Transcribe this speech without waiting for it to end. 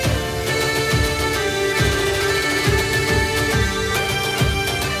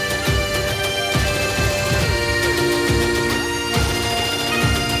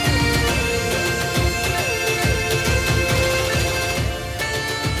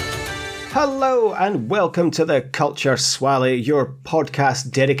Hello and welcome to the Culture Swally, your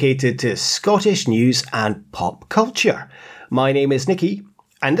podcast dedicated to Scottish news and pop culture. My name is Nicky,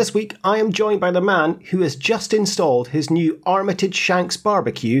 and this week I am joined by the man who has just installed his new Armitage Shanks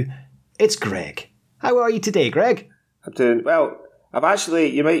barbecue. It's Greg. How are you today, Greg? I'm doing well. I've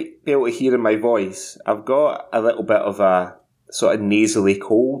actually, you might be able to hear in my voice, I've got a little bit of a sort of nasally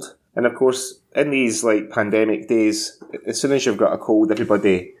cold. And of course, in these pandemic days, as soon as you've got a cold,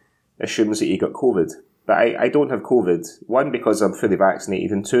 everybody assumes that you got COVID. But I don't have COVID. One, because I'm fully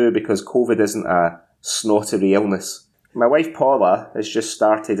vaccinated, and two, because COVID isn't a snottery illness. My wife Paula has just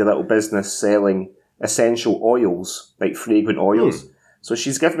started a little business selling essential oils, like fragrant oils. So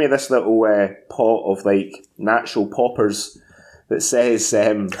she's given me this little pot of natural poppers that says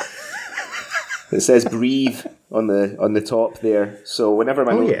breathe on the top there. So whenever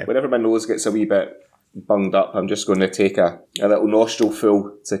my nose gets a wee bit bunged up, I'm just going to take a little nostril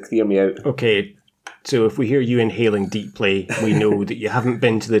full to clear me out. Okay, so if we hear you inhaling deeply, we know that you haven't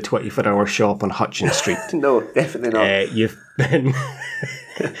been to the 24-hour shop on Hutchins Street. No, definitely not. You've been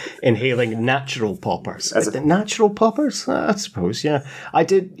inhaling natural poppers. Natural poppers? I suppose, yeah. I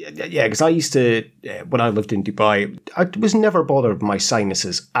did, yeah, because I used to, when I lived in Dubai, I was never bothered with my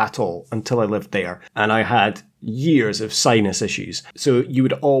sinuses at all until I lived there. And I had years of sinus issues. So you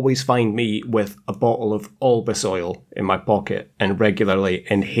would always find me with a bottle of Albus oil in my pocket and regularly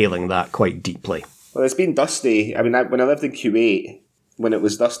inhaling that quite deeply. Well, it's been dusty. I mean, when I lived in Kuwait, when it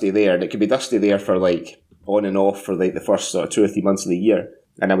was dusty there, and it could be dusty there for on and off for the first sort of 2 or 3 months of the year,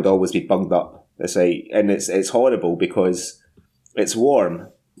 and I would always be bunged up. It's horrible because it's warm,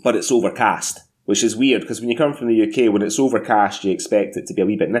 but it's overcast, which is weird because when you come from the UK, when it's overcast, you expect it to be a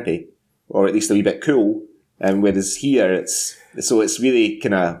wee bit nippy, or at least a wee bit cool. And whereas here, it's really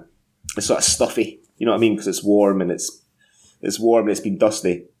it's sort of stuffy. You know what I mean? Because it's warm and it's been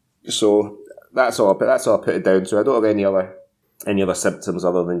dusty. So that's all I put it down to. I don't have any other symptoms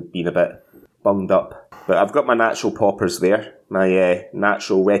other than being a bit bunged up. But I've got my natural poppers there, my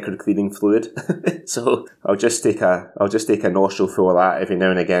natural record cleaning fluid. So I'll just take a nostril full of that every now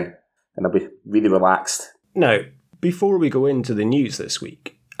and again, and I'll be really relaxed. Now, before we go into the news this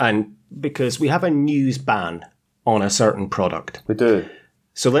week, and because we have a news ban on a certain product. We do.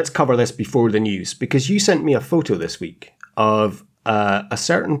 So let's cover this before the news, because you sent me a photo this week of a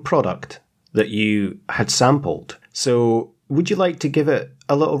certain product that you had sampled. So would you like to give it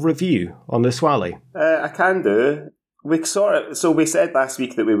a little review on the Swally? I can do. We said last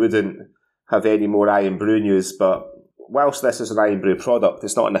week that we wouldn't have any more Irn-Bru news, but whilst this is an Irn-Bru product,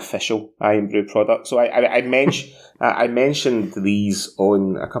 it's not an official Irn-Bru product. So I mentioned these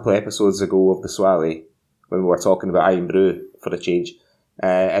on a couple of episodes ago of the Swally when we were talking about Irn-Bru for a change.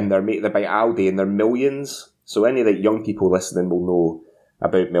 And they're by Aldi, and they're Millions. So any young people listening will know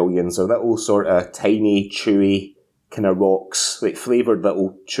about Millions. They're little sort of tiny, chewy kind of rocks, flavoured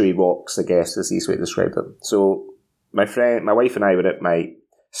little chewy rocks, I guess is the easiest way to describe them. So my wife and I were at my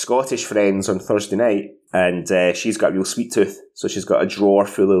Scottish friends on Thursday night, and she's got a real sweet tooth, so she's got a drawer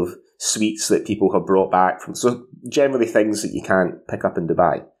full of sweets that people have brought back from, so generally things that you can't pick up in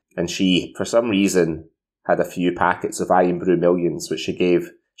Dubai. And she, for some reason, had a few packets of Irn-Bru Millions, which she gave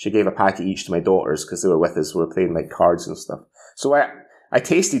a packet each to my daughters because they were with us. We were playing cards and stuff. So I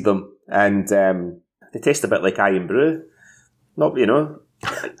tasted them, and they taste a bit like Irn-Bru. Not,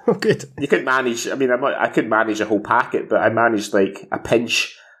 Oh, good. You couldn't manage. I mean, I couldn't manage a whole packet, but I managed a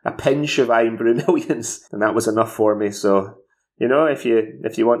pinch of Irn-Bru Millions, and that was enough for me. So, if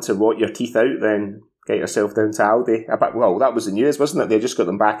you want to rot your teeth out, then get yourself down to Aldi. Well, that was the news, wasn't it? They just got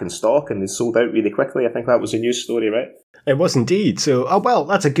them back in stock and they sold out really quickly. I think that was a news story, right? It was indeed. So,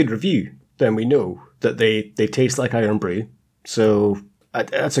 that's a good review. Then we know that they taste like Irn-Bru. So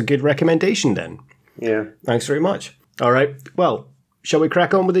that's a good recommendation then. Yeah. Thanks very much. All right. Well, shall we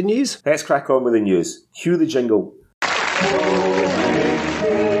crack on with the news? Let's crack on with the news. Cue the jingle.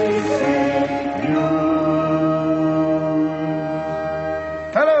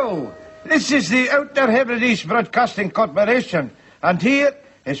 Hello, this is the Outer Hebrides Broadcasting Corporation, and here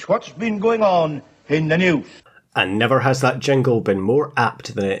is what's been going on in the news. And never has that jingle been more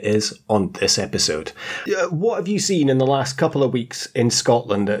apt than it is on this episode. What have you seen in the last couple of weeks in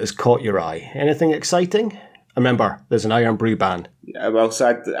Scotland that has caught your eye? Anything exciting? Remember, there's an Irn-Bru ban.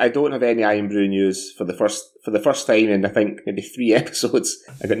 So I don't have any Irn-Bru news for the first time in I think maybe 3 episodes.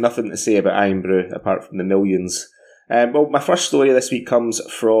 I got nothing to say about Irn-Bru apart from the Millions. Well, my first story this week comes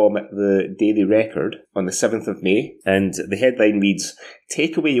from the Daily Record on the 7th of May, and the headline reads,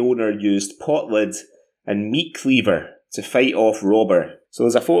 "Takeaway owner used pot lid and meat cleaver to fight off robber So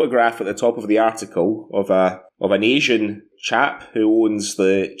there's a photograph at the top of the article of an Asian chap who owns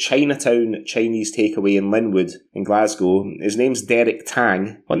the Chinatown Chinese takeaway in Linwood in Glasgow. His name's Derek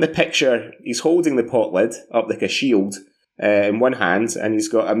Tang. On the picture, he's holding the pot lid up like a shield in one hand, and he's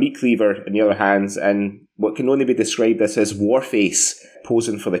got a meat cleaver in the other hand, and what can only be described as his war face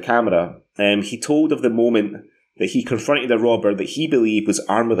posing for the camera. He told of the moment that he confronted a robber that he believed was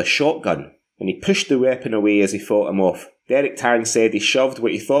armed with a shotgun, and he pushed the weapon away as he fought him off. Derek Tang said he shoved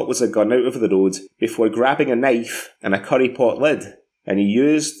what he thought was a gun out of the road before grabbing a knife and a curry pot lid, and he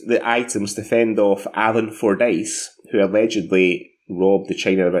used the items to fend off Alan Fordyce, who allegedly robbed the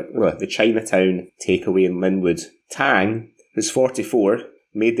Chinatown takeaway in Linwood. Tang, who's 44,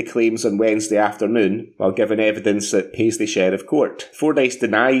 made the claims on Wednesday afternoon while giving evidence at Paisley Sheriff Court. Fordyce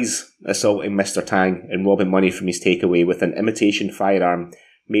denies assaulting Mr. Tang and robbing money from his takeaway with an imitation firearm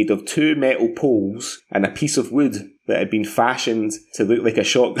made of 2 metal poles and a piece of wood that had been fashioned to look like a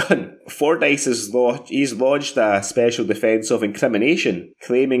shotgun. Fordyce has lodged a special defence of incrimination,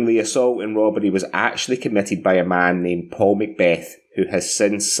 claiming the assault and robbery was actually committed by a man named Paul Macbeth, who has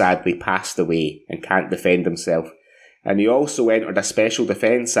since sadly passed away and can't defend himself. And he also entered a special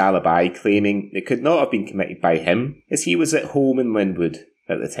defence alibi, claiming it could not have been committed by him, as he was at home in Linwood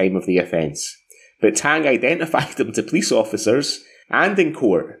at the time of the offence. But Tang identified him to police officers and in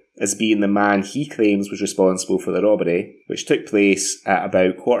court as being the man he claims was responsible for the robbery, which took place at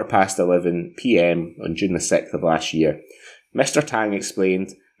about 11:15 p.m. on June the 6th of last year. Mr. Tang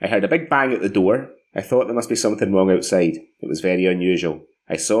explained, "I heard a big bang at the door. I thought there must be something wrong outside. It was very unusual.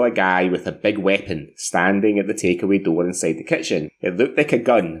 I saw a guy with a big weapon standing at the takeaway door inside the kitchen. It looked like a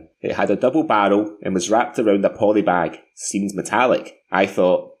gun. It had a double barrel and was wrapped around a poly bag. Seemed metallic. I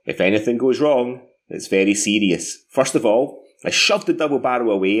thought, if anything goes wrong, it's very serious. First of all, I shoved the double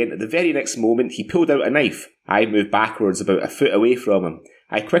barrel away, and at the very next moment he pulled out a knife. I moved backwards about a foot away from him.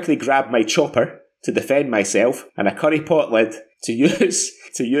 I quickly grabbed my chopper to defend myself and a curry pot lid to use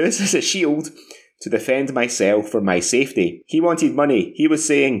as a shield to defend myself for my safety. He wanted money. He was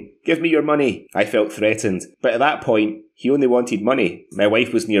saying, 'Give me your money.' I felt threatened, but at that point, he only wanted money. My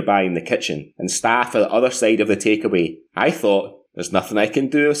wife was nearby in the kitchen, and staff at the other side of the takeaway. I thought, there's nothing I can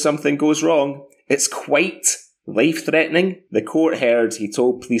do if something goes wrong. It's quite life-threatening." The court heard he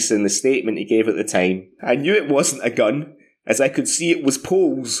told police in the statement he gave at the time, "I knew it wasn't a gun, as I could see it was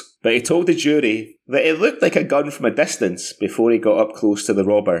poles, but he told the jury that it looked like a gun from a distance before he got up close to the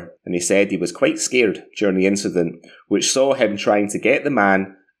robber, and he said he was quite scared during the incident, which saw him trying to get the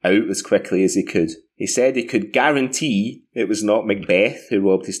man out as quickly as he could. He said he could guarantee it was not Macbeth who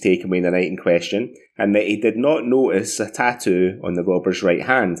robbed his takeaway in the night in question, and that he did not notice a tattoo on the robber's right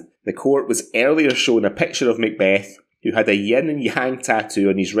hand. The court was earlier shown a picture of Macbeth, who had a yin and yang tattoo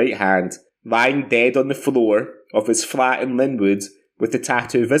on his right hand, lying dead on the floor of his flat in Linwood with the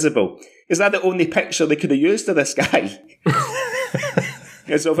tattoo visible. Is that the only picture they could have used of this guy?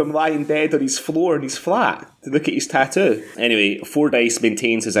 As of him lying dead on his floor in his flat to look at his tattoo. Anyway, Fordyce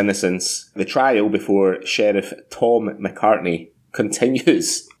maintains his innocence. The trial before Sheriff Tom McCartney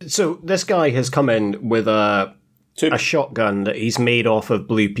continues. So this guy has come in with a shotgun that he's made off of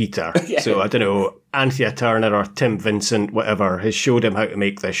Blue Peter. Yeah. So I don't know, Anthea Turner or Tim Vincent, whatever, has showed him how to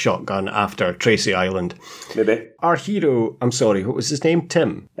make this shotgun after Tracy Island. Maybe. Our hero, I'm sorry, what was his name?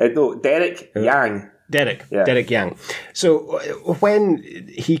 Tim? No, Derek Yang. Derek Yang. So when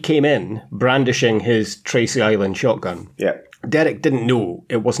he came in brandishing his Tracy Island shotgun, Derek didn't know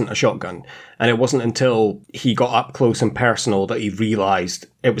it wasn't a shotgun. And it wasn't until he got up close and personal that he realised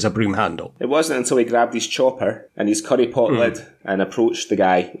it was a broom handle. It wasn't until he grabbed his chopper and his curry pot lid and approached the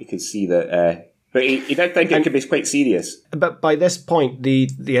guy. He could see that... but he did think it could be quite serious. But by this point,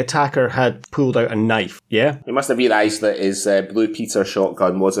 the attacker had pulled out a knife, yeah? He must have realised that his Blue Peter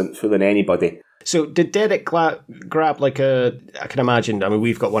shotgun wasn't fooling anybody. So did Derek grab like I can imagine, I mean,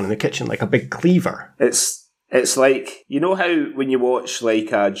 we've got one in the kitchen, like a big cleaver. It's like, you know how when you watch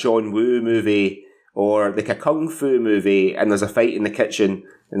like a John Woo movie or like a Kung Fu movie and there's a fight in the kitchen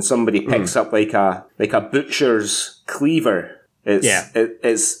and somebody picks up like a butcher's cleaver.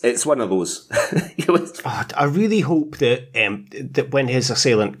 It's one of those. I really hope that when his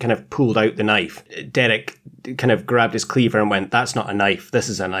assailant kind of pulled out the knife, Derek kind of grabbed his cleaver and went, "That's not a knife, this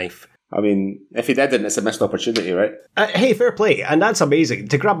is a knife." I mean, if he didn't, it's a missed opportunity, right? Hey, fair play. And that's amazing.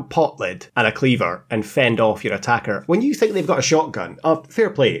 To grab a pot lid and a cleaver and fend off your attacker when you think they've got a shotgun. Oh, fair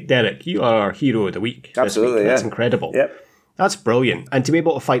play, Derek. You are our hero of the week. Absolutely, That's incredible. Yep. That's brilliant. And to be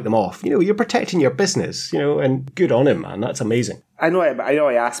able to fight them off, you're protecting your business, and good on him, man. That's amazing. I know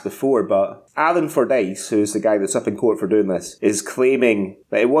I asked before, but Alan Fordyce, who's the guy that's up in court for doing this, is claiming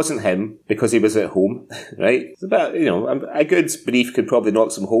that it wasn't him because he was at home, right? It's about, a good brief could probably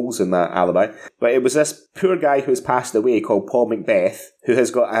knock some holes in that alibi. But it was this poor guy who's passed away called Paul Macbeth, who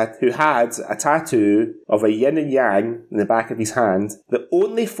had a tattoo of a yin and yang in the back of his hand. The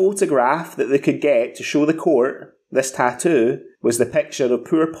only photograph that they could get to show the court this tattoo was the picture of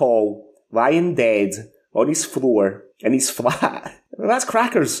poor Paul lying dead on his floor in his flat. Well, that's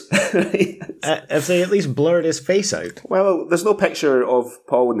crackers. If they at least blurred his face out. Well, there's no picture of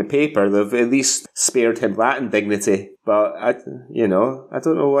Paul in the paper. They've at least spared him that indignity. But, I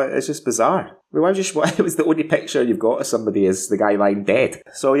don't know what, it's just bizarre. It was the only picture you've got of somebody is the guy lying dead.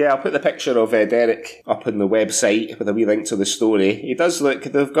 So yeah, I'll put the picture of Derek up on the website with a wee link to the story. He does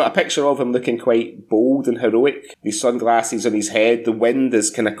they've got a picture of him looking quite bold and heroic. These sunglasses on his head, the wind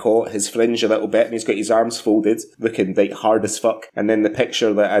has kind of caught his fringe a little bit and he's got his arms folded, looking like hard as fuck. And then the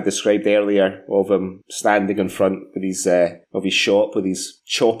picture that I described earlier of him standing in front of his shop with his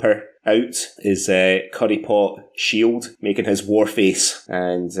chopper out, his curry pot shield, making his war face,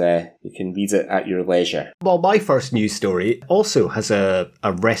 and you can read it at your leisure. Well, my first news story also has a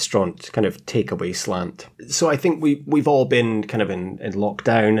restaurant kind of takeaway slant. So I think we've all been kind of in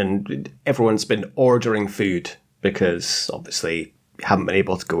lockdown and everyone's been ordering food because obviously haven't been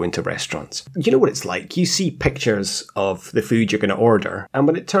able to go into restaurants. You know what it's like? You see pictures of the food you're going to order, and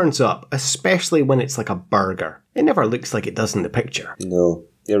when it turns up, especially when it's like a burger, it never looks like it does in the picture. No.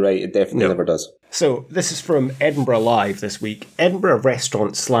 You're right, it definitely never does. So, this is from Edinburgh Live this week. Edinburgh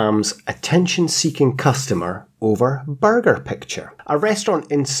restaurant slams attention-seeking customer over burger picture. A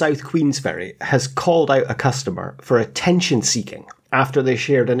restaurant in South Queensferry has called out a customer for attention-seeking after they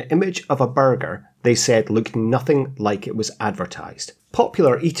shared an image of a burger they said looked nothing like it was advertised.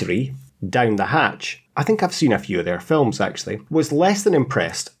 Popular eatery, Down the Hatch, I think I've seen a few of their films actually, was less than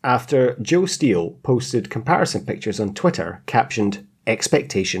impressed after Joe Steele posted comparison pictures on Twitter captioned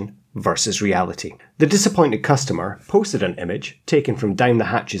expectation versus reality. The disappointed customer posted an image taken from Down the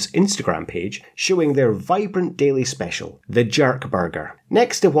Hatch's Instagram page showing their vibrant daily special, the Jerk Burger,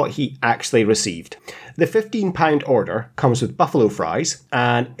 next to what he actually received. The £15 order comes with buffalo fries,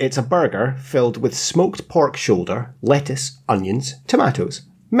 and it's a burger filled with smoked pork shoulder, lettuce, onions, tomatoes,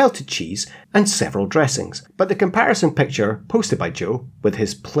 melted cheese, and several dressings. But the comparison picture posted by Joe, with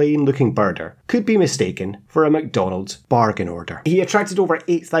his plain-looking burger, could be mistaken for a McDonald's bargain order. He attracted over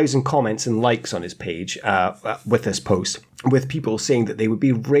 8,000 comments and likes on his page with this post, with people saying that they would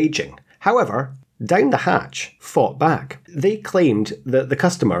be raging. However, Down the Hatch fought back. They claimed that the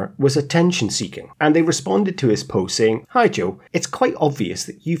customer was attention-seeking, and they responded to his post saying, "Hi Joe, it's quite obvious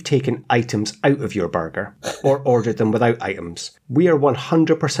that you've taken items out of your burger, or ordered them without items. We are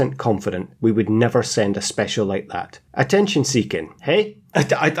 100% confident we would never send a special like that. Attention-seeking, hey?"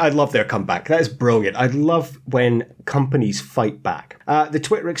 I love their comeback. That is brilliant. I love when companies fight back. The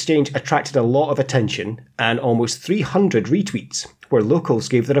Twitter exchange attracted a lot of attention and almost 300 retweets, where locals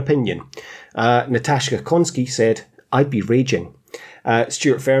gave their opinion. Natasha Konski said, "I'd be raging."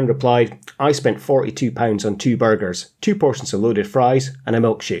 Stuart Fern replied, "I spent £42 on 2 burgers, 2 portions of loaded fries and a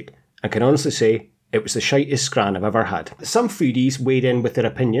milkshake. I can honestly say it was the shitest scran I've ever had." Some foodies weighed in with their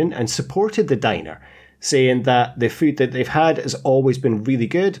opinion and supported the diner, saying that the food that they've had has always been really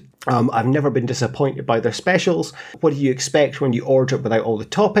good. I've never been disappointed by their specials. What do you expect when you order it without all the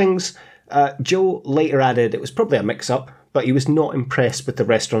toppings? Joe later added it was probably a mix-up, but he was not impressed with the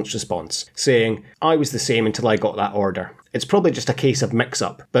restaurant's response, saying, "I was the same until I got that order. It's probably just a case of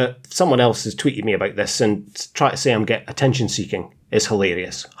mix-up, but someone else has tweeted me about this and try to say I'm getting attention-seeking is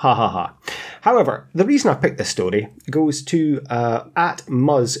hilarious. Ha ha ha." However, the reason I picked this story goes to at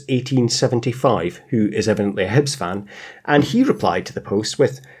Muzz1875, who is evidently a Hibs fan, and he replied to the post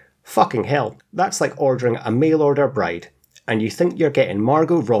with, "Fucking hell, that's like ordering a mail-order bride, and you think you're getting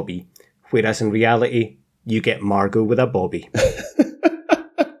Margot Robbie, whereas in reality, you get Margot with a Bobby."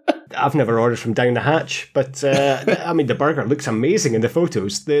 I've never ordered from Down the Hatch, but I mean, the burger looks amazing in the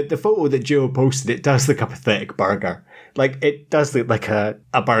photos. The photo that Joe posted, it does look a pathetic burger. Like, it does look like a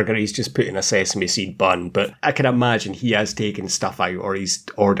burger he's just put in a sesame seed bun, but I can imagine he has taken stuff out or he's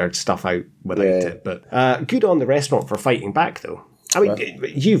ordered stuff out without it. But good on the restaurant for fighting back, though. I mean,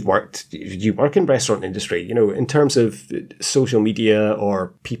 you work in restaurant industry, you know, in terms of social media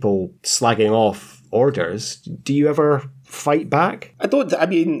or people slagging off orders, do you ever fight back? I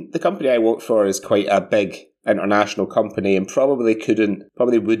mean, the company I work for is quite a big international company and probably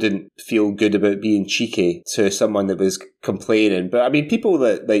wouldn't feel good about being cheeky to someone that was complaining. But I mean, people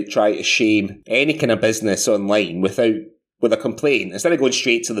that like try to shame any kind of business online without with a complaint, instead of going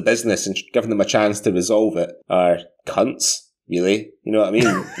straight to the business and giving them a chance to resolve it, are cunts. Really? You know what I mean?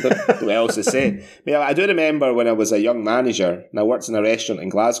 Don't know what else to say. I do remember when I was a young manager and I worked in a restaurant in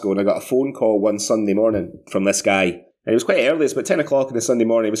Glasgow and I got a phone call one Sunday morning from this guy. And it was quite early, it's about 10 o'clock on a Sunday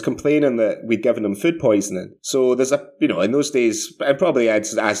morning. He was complaining that we'd given him food poisoning. So there's in those days, and probably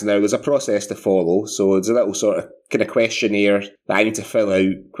as now, there's a process to follow. So there's a little sort of kind of questionnaire that I need to fill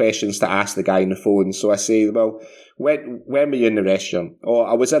out, questions to ask the guy on the phone. So I say, well, when were you in the restaurant? Oh,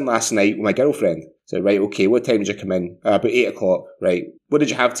 I was in last night with my girlfriend. So, right, okay, what time did you come in? About 8 o'clock, right. What did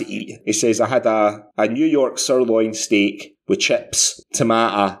you have to eat? He says, I had a New York sirloin steak with chips,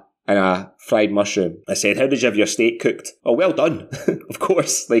 tomato, and a fried mushroom. I said, how did you have your steak cooked? Oh, well done. Of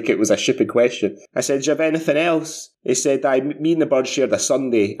course, like it was a stupid question. I said, did you have anything else? He said, me and the bird shared a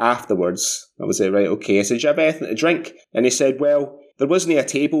sundae afterwards. I was like, right, okay. I said, did you have anything to drink? And he said, well, there wasn't a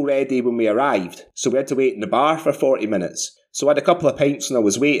table ready when we arrived, so we had to wait in the bar for 40 minutes. So I had a couple of pints when I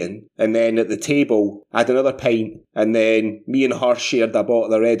was waiting, and then at the table, I had another pint, and then me and her shared a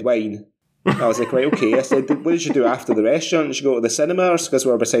bottle of red wine. I was like, right, okay. I said, what did you do after the restaurant? Did you go to the cinema? Because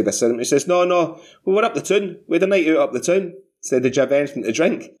we were beside the cinema. He says, no, we were up the town. We had a night out up the town. I said, did you have anything to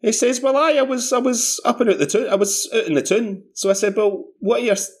drink? He says, well, I was up and out the town. I was out in the town. So I said, well,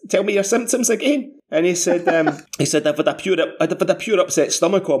 tell me your symptoms again. And he said, I've had a pure upset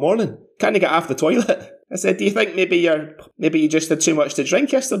stomach all morning. Can't get off the toilet. I said, do you think maybe you just had too much to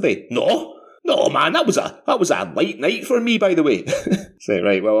drink yesterday? No, man, that was a light night for me, by the way. So,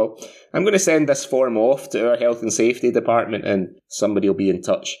 right, well, I'm going to send this form off to our health and safety department and somebody will be in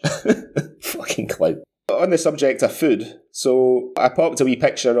touch. Fucking clown. On the subject of food, so I popped a wee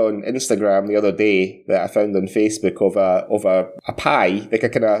picture on Instagram the other day that I found on Facebook of a pie, like a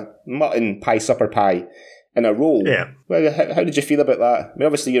kind of mutton pie, supper pie, in a roll. Yeah. Well, how did you feel about that? I mean,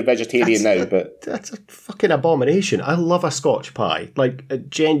 obviously you're vegetarian but... That's a fucking abomination. I love a Scotch pie. Like,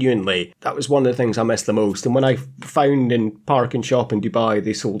 genuinely, that was one of the things I missed the most. And when I found in Park and Shop in Dubai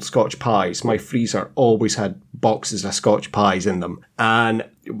they sold Scotch pies, my freezer always had boxes of Scotch pies in them. And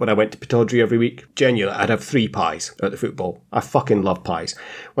when I went to Pataudry every week, genuinely, I'd have 3 pies at the football. I fucking love pies.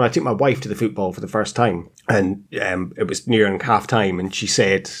 When I took my wife to the football for the first time, and it was nearing half time, and she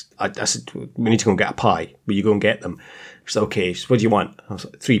said, I said, we need to go and get a pie. Will you go and get them? She said, okay. She said, what do you want? I was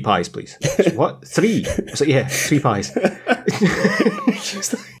like, 3 pies, please. She said, what? 3? I was like, yeah, 3 pies.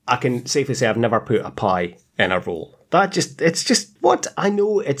 I can safely say I've never put a pie in a roll. It's just what I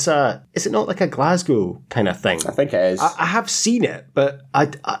know. Is it not like a Glasgow kind of thing? I think it is. I have seen it, but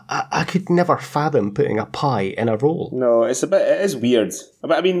I could never fathom putting a pie in a roll. No, it is weird.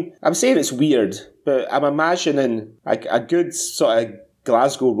 I mean, I'm saying it's weird, but I'm imagining a good sort of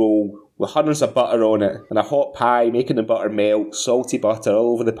Glasgow roll with hundreds of butter on it and a hot pie, making the butter melt, salty butter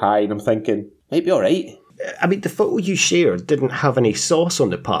all over the pie, and I'm thinking, might be alright. I mean, the photo you shared didn't have any sauce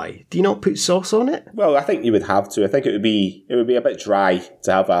on the pie. Do you not put sauce on it? Well, I think you would have to. I think it would be a bit dry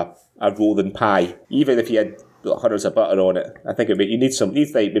to have a rolling pie, even if you had hundreds of butter on it. I think you need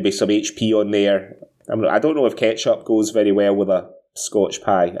maybe some HP on there. I don't know if ketchup goes very well with a Scotch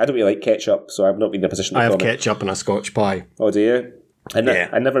pie. I don't really like ketchup, so I've not been in a position to comment. I have ketchup in a Scotch pie. Oh, do you? I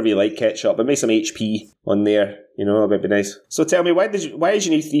never really like ketchup, but maybe some HP on there, it would be nice. So tell me, why did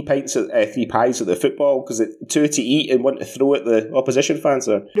you need 3 pies at the football? Because 2 to eat and 1 to throw at the opposition fans?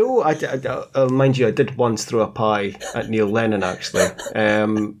 Or? No, mind you, I did once throw a pie at Neil Lennon, actually.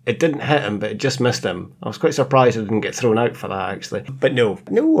 It didn't hit him, but it just missed him. I was quite surprised I didn't get thrown out for that, actually. But no,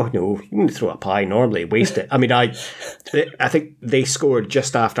 you wouldn't throw a pie normally, waste it. I mean, I think they scored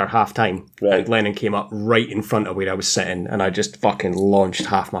just after half-time, right. And Lennon came up right in front of where I was sitting, and I just fucking launched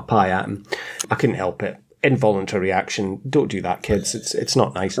half my pie at him. I couldn't help it. Involuntary reaction. Don't do that, kids. It's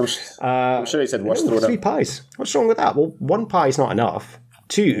not nice. I'm sure he said worse throwing 3 pies. What's wrong with that? Well, 1 pie is not enough.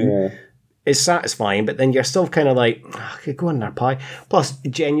 2 is satisfying, but then you're still kind of like, okay, go on there, pie. Plus,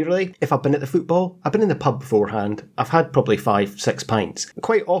 generally, if I've been at the football, I've been in the pub beforehand. I've had probably 5-6 pints.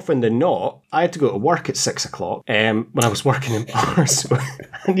 Quite often than not, I had to go to work at 6 o'clock when I was working in bars, so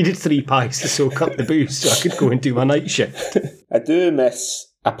I needed 3 pies to soak up the booze so I could go and do my night shift. I do miss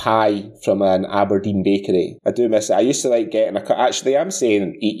a pie from an Aberdeen bakery. I do miss it. I used to like getting actually, I'm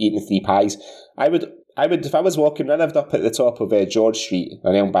saying eating 3 pies. I would, if I was walking, I lived up at the top of George Street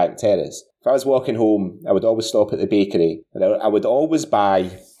on Elmbank Terrace. If I was walking home, I would always stop at the bakery and I would always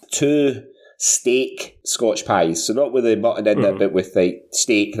buy 2 steak Scotch pies. So not with the mutton in it, but with like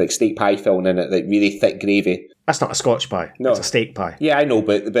steak pie filling in it, like really thick gravy. That's not a Scotch pie. No. It's a steak pie. Yeah, I know,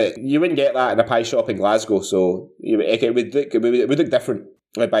 but you wouldn't get that in a pie shop in Glasgow, so it would look different.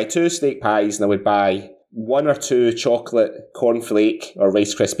 I'd buy 2 steak pies and I would buy 1 or 2 chocolate cornflake or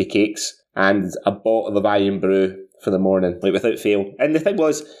Rice Krispie cakes and a bottle of Irn-Bru for the morning, like without fail. And the thing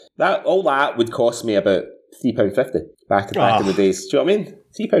was, that all that would cost me about £3.50 back in the days. Do you know what I mean?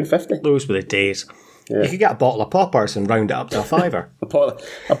 £3.50. Those were the days. Yeah. You could get a bottle of poppers and round it up to a £5.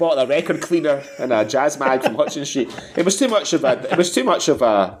 I bought a record cleaner and a jazz mag from Hutchins Street. It was too much of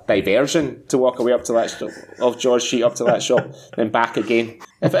a diversion to walk away up to that shop, off George Street up to that shop and back again.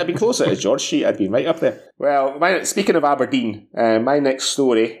 If it had been closer to George Street, I'd been right up there. Well, speaking of Aberdeen, my next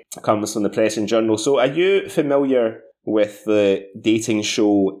story comes from the Press and Journal. So, are you familiar with the dating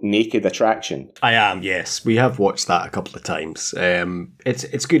show Naked Attraction? I am, yes. We have watched that a couple of times.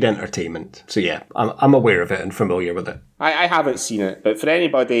 It's good entertainment. So yeah, I'm aware of it and familiar with it. I haven't seen it, but for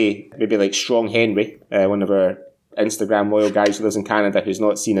anybody, maybe like Strong Henry, one of our Instagram loyal guys who lives in Canada who's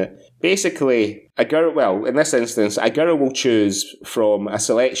not seen it, basically, in this instance, a girl will choose from a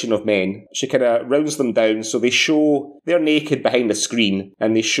selection of men. She kind of rounds them down, so they're naked behind a screen,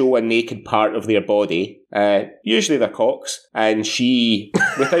 and they show a naked part of their body, usually their cocks, and she,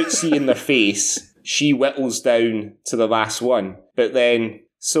 without seeing their face, she whittles down to the last one. But then,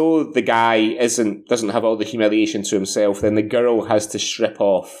 so the guy doesn't have all the humiliation to himself, then the girl has to strip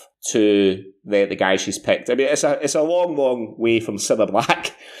off to the guy she's picked. I mean, it's a long, long way from Cilla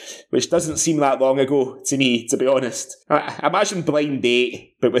Black, which doesn't seem that long ago to me, to be honest. I imagine Blind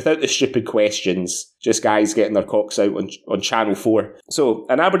Date, but without the stupid questions, just guys getting their cocks out on Channel 4. So,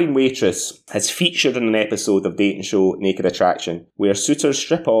 an Aberdeen waitress has featured in an episode of dating show Naked Attraction, where suitors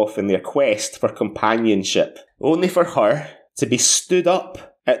strip off in their quest for companionship, only for her to be stood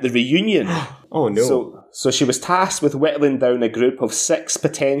up at the reunion. Oh no. So she was tasked with whittling down a group of 6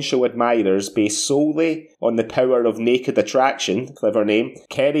 potential admirers based solely on the power of naked attraction. Clever name.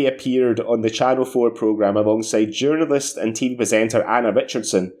 Kerry appeared on the Channel 4 programme alongside journalist and TV presenter Anna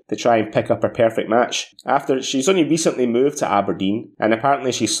Richardson to try and pick up her perfect match. After she's only recently moved to Aberdeen, and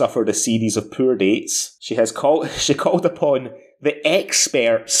apparently she suffered a series of poor dates, she called upon the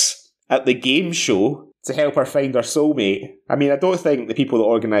experts at the game show to help her find her soulmate. I mean, I don't think the people that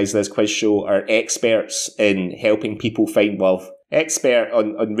organise this quiz show are experts in helping people find love. Expert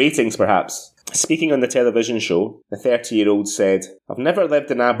on ratings, perhaps. Speaking on the television show, the 30-year-old said, "I've never lived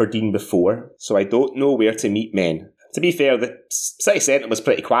in Aberdeen before, so I don't know where to meet men." To be fair, the city centre was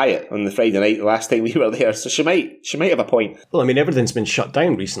pretty quiet on the Friday night the last time we were there, so she might have a point. Well, I mean, everything's been shut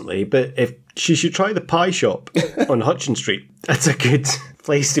down recently, but if she should try the pie shop on Hutchins Street, that's a good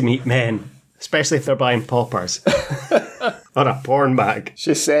place to meet men. Especially if they're buying poppers. Or a porn bag.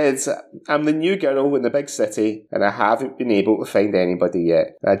 She says, "I'm the new girl in the big city and I haven't been able to find anybody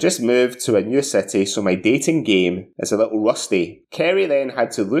yet. I just moved to a new city, so my dating game is a little rusty." Kerry then had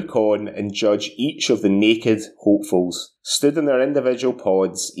to look on and judge each of the naked hopefuls. Stood in their individual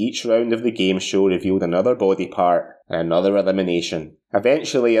pods, each round of the game show revealed another body part and another elimination,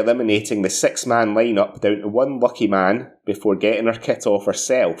 eventually eliminating the 6-man lineup down to one lucky man before getting her kit off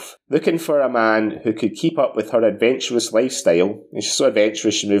herself. Looking for a man who could keep up with her adventurous lifestyle, and she's so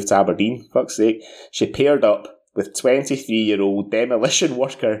adventurous she moved to Aberdeen, fuck's sake, she paired up with 23-year-old demolition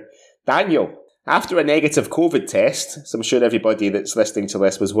worker Daniel. After a negative COVID test, so I'm sure everybody that's listening to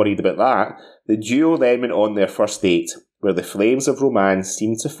this was worried about that, the duo then went on their first date, where the flames of romance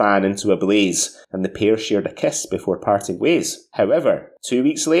seemed to fan into a blaze, and the pair shared a kiss before parting ways. However, 2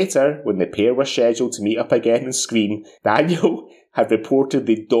 weeks later, when the pair were scheduled to meet up again on screen, Daniel had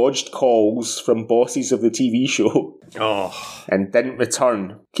reportedly dodged calls from bosses of the TV show and didn't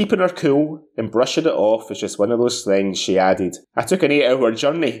return. Keeping her cool and brushing it off is just one of those things, she added. "I took an 8-hour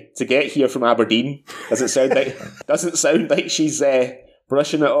journey to get here from Aberdeen." Doesn't sound like she's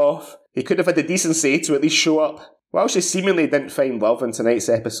brushing it off. He could have had the decency to at least show up. While she seemingly didn't find love in tonight's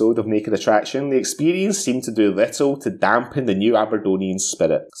episode of Naked Attraction, the experience seemed to do little to dampen the new Aberdonian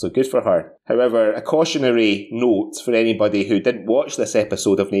spirit, so good for her. However, a cautionary note for anybody who didn't watch this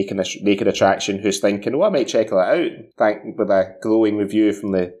episode of Naked Attraction who's thinking, "Oh, I might check that out," with a glowing review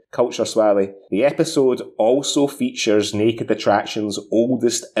from the Culture Swally. The episode also features Naked Attraction's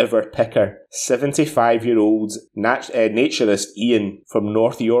oldest ever picker, 75-year-old naturalist Ian from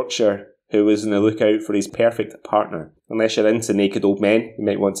North Yorkshire, who was on the lookout for his perfect partner. Unless you're into naked old men, you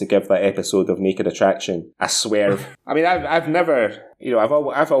might want to give that episode of Naked Attraction a swerve. I mean, I've never,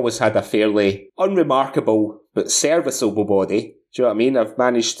 I've always had a fairly unremarkable but serviceable body. Do you know what I mean? I've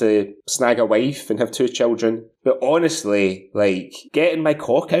managed to snag a wife and have 2 children. But honestly, getting my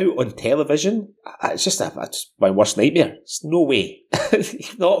cock out on television, it's just my worst nightmare. It's no way.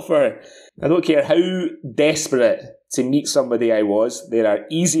 I don't care how desperate to meet somebody I was. There are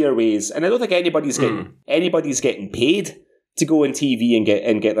easier ways. And I don't think anybody's getting paid to go on TV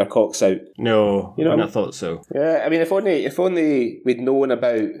and get their cocks out. No, you know, I thought so. Yeah, I mean, if only we'd known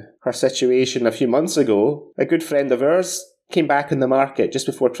about her situation a few months ago. A good friend of ours came back in the market just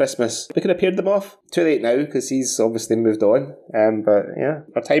before Christmas. We could have paired them off. Too late now, because he's obviously moved on. But yeah,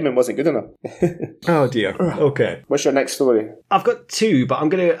 our timing wasn't good enough. Oh dear. Okay. What's your next story? I've got two, but I'm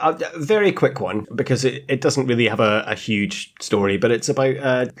going to... a very quick one, because it doesn't really have a huge story, but it's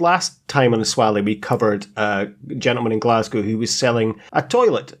about... last time on the Swally, we covered a gentleman in Glasgow who was selling a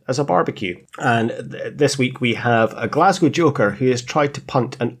toilet as a barbecue. And this week we have a Glasgow joker who has tried to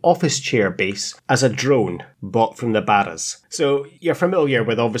punt an office chair base as a drone bought from the Barras. So you're familiar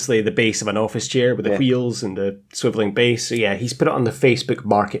with, obviously, the base of an office chair with the wheels and the swivelling base. So yeah, he's put it on the Facebook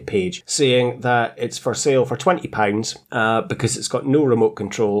market page saying that it's for sale for £20 because it's got no remote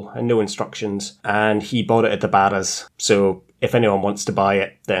control and no instructions, and he bought it at the Barras. So if anyone wants to buy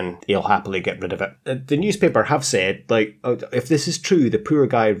it, then he'll happily get rid of it. The newspaper have said, like, if this is true, the poor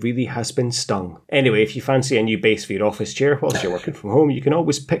guy really has been stung. Anyway, if you fancy a new base for your office chair whilst you're working from home, you can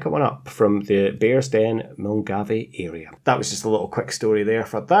always pick one up from the Bearsden, Mulgavie area. That was just a little quick story there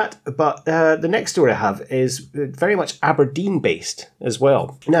for that. But the next story I have is very much Aberdeen-based as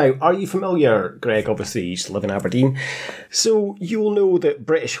well. Now, are you familiar, Greg? Obviously, you used to live in Aberdeen. So you'll know that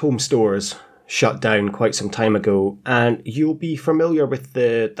British Home Stores shut down quite some time ago, and you'll be familiar with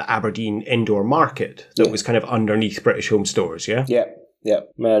the Aberdeen indoor market that was kind of underneath British Home Stores, yeah? Yeah,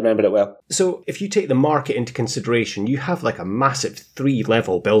 I remember it well. So if you take the market into consideration, you have like a massive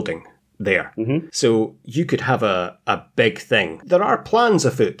 3-level building there. Mm-hmm. So you could have a big thing. There are plans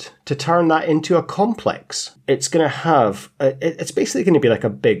afoot to turn that into a complex. It's going to have, it's basically going to be like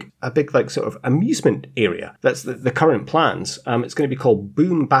a big like sort of amusement area. That's the current plans. It's going to be called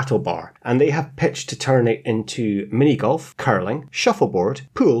Boom Battle Bar. And they have pitched to turn it into mini golf, curling, shuffleboard,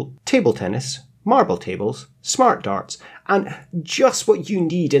 pool, table tennis, marble tables, smart darts, and just what you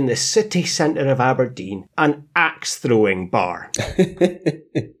need in the city centre of Aberdeen, an axe-throwing bar.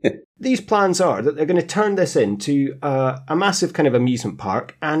 These plans are that they're going to turn this into a massive kind of amusement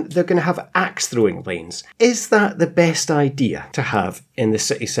park, and they're going to have axe-throwing lanes. Is that the best idea to have in the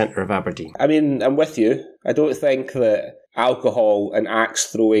city centre of Aberdeen? I mean, I'm with you. I don't think that alcohol and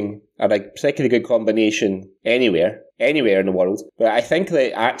axe-throwing are a particularly good combination anywhere in the world. But I think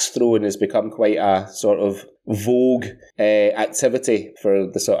that axe-throwing has become quite a sort of vogue activity for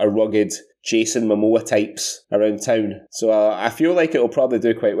the sort of rugged Jason Momoa types around town. So I feel like it'll probably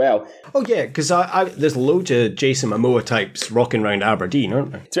do quite well. Oh yeah, because there's loads of Jason Momoa types rocking around Aberdeen,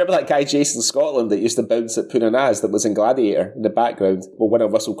 aren't there? Do you remember that guy Jason Scotland that used to bounce at Poonanaz that was in Gladiator in the background? Well, one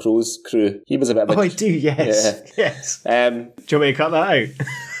of Russell Crowe's crew. He was a bit of a... Oh, I do, yes. Yeah. Yes. Do you want me to cut that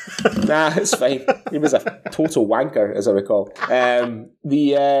out? Nah, it's fine. He was a total wanker, as I recall.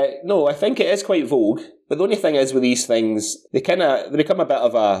 No, I think it is quite vogue. But the only thing is with these things, they become a bit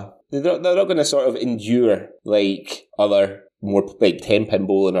of a... They're not going to sort of endure like other more like 10-pin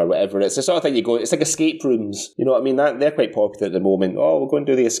bowling or whatever. It's the sort of thing you go... It's like escape rooms. You know what I mean? They're quite popular at the moment. Oh, we'll go and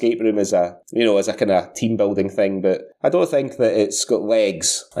do the escape room as a kind of team building thing. But I don't think that it's got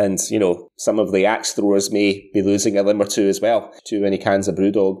legs. And, some of the axe throwers may be losing a limb or two as well. Too many cans of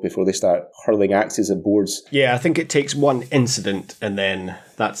Brewdog before they start hurling axes at boards. Yeah, I think it takes one incident and then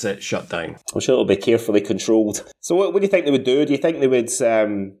that's it, shut down. I'm sure it'll be carefully controlled. So what do you think they would do? Do you think they would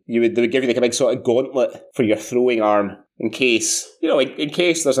they would give you like a big sort of gauntlet for your throwing arm in case, in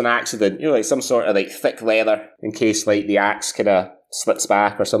case there's an accident, like some sort of like thick leather in case like the axe kind of slips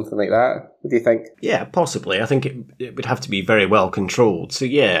back or something like that? What do you think? Yeah, possibly. I think it would have to be very well controlled. So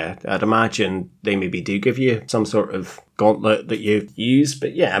yeah, I'd imagine they maybe do give you some sort of gauntlet that you use.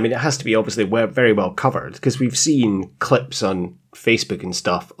 But yeah, I mean, it has to be obviously very well covered because we've seen clips on Facebook and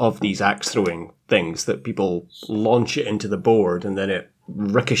stuff of these axe throwing things that people launch it into the board and then it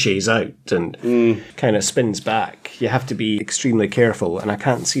ricochets out and kind of spins back. You have to be extremely careful, and I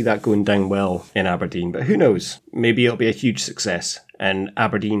can't see that going down well in Aberdeen, but who knows? Maybe it'll be a huge success. And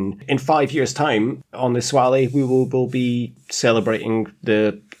Aberdeen, in 5 years' time, on the Swally, we will be celebrating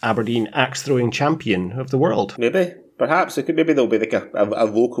the Aberdeen axe throwing champion of the world. Maybe. Perhaps maybe there'll be like a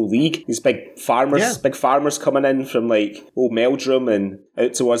local league. These big farmers coming in from like Old Meldrum and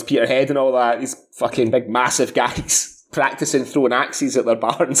out towards Peterhead and all that. These fucking big massive guys practicing throwing axes at their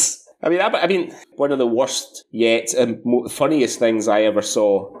barns. I mean, one of the worst yet and funniest things I ever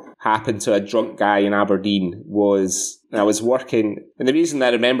saw happen to a drunk guy in Aberdeen was I was working, and the reason I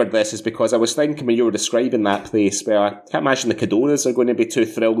remembered this is because I was thinking when you were describing that place, where I can't imagine the Cadoras are going to be too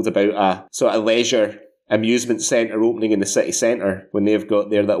thrilled about a sort of leisure amusement centre opening in the city centre when they've got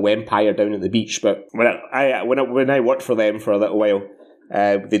their little empire down at the beach. But when I worked for them for a little while,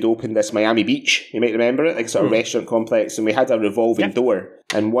 they'd opened this Miami Beach, you might remember it, like sort of restaurant complex, and we had a revolving door.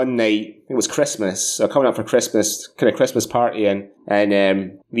 And one night, it was Christmas, so coming up for Christmas, kind of Christmas party,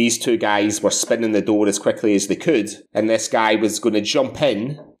 and these two guys were spinning the door as quickly as they could, and this guy was going to jump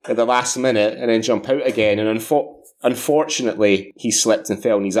in at the last minute and then jump out again, and unfortunately, he slipped and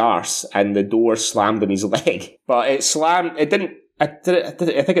fell on his arse, and the door slammed on his leg. But it didn't, I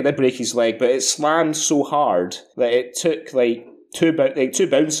think it did break his leg, but it slammed so hard that it took like two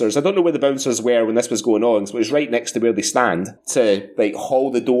bouncers. I don't know where the bouncers were when this was going on, so it was right next to where they stand, to like haul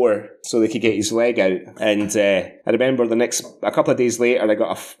the door so they could get his leg out. And I remember a couple of days later, I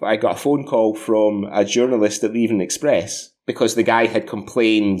got a phone call from a journalist at the Evening Express, because the guy had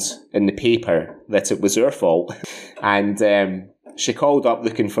complained in the paper that it was her fault. And she called up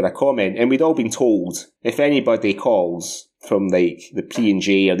looking for a comment, and we'd all been told, if anybody calls from like the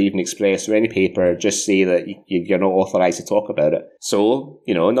P&J or the Evening Express or any paper, just say that you're not authorised to talk about it. So,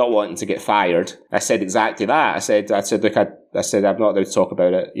 not wanting to get fired, I said exactly that. I said, look, I'm not allowed to talk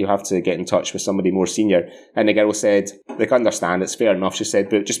about it. You have to get in touch with somebody more senior. And the girl said, like, understand, it's fair enough. She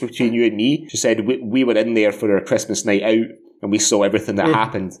said, but just between you and me, she said, we were in there for our Christmas night out, and we saw everything that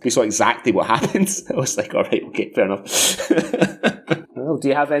happened. We saw exactly what happened. I was like, all right, okay, fair enough. Well, do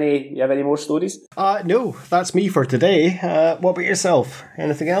you have any more stories? No, that's me for today. What about yourself?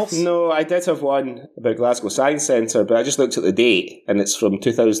 Anything else? No, I did have one about Glasgow Science Centre, but I just looked at the date, and it's from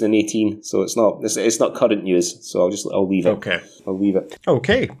 2018, so it's not current news. So I'll leave it. Okay, I'll leave it.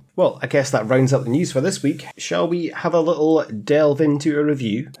 Okay. Well, I guess that rounds up the news for this week. Shall we have a little delve into a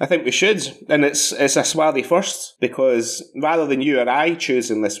review? I think we should, and it's a Swally first, because rather than you or I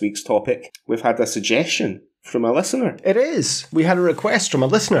choosing this week's topic, we've had a suggestion from a listener. It is. We had a request from a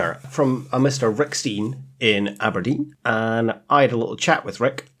listener, from a Mr. Rick Steen in Aberdeen, and I had a little chat with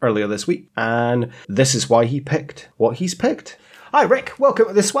Rick earlier this week, and this is why he picked what he's picked. Hi Rick, welcome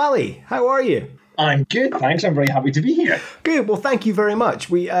to the Swally. How are you? I'm good, thanks. I'm very happy to be here. Good. Well, thank you very much.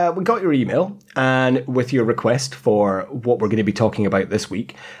 We got your email and with your request for what we're going to be talking about this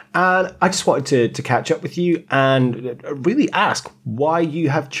week. And I just wanted to catch up with you and really ask why you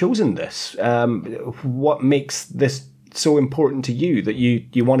have chosen this. What makes this so important to you that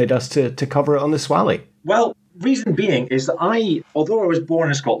you wanted us to cover it on the Swally? Well, reason being is that although I was born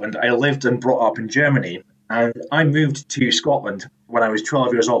in Scotland, I lived and brought up in Germany. And I moved to Scotland when I was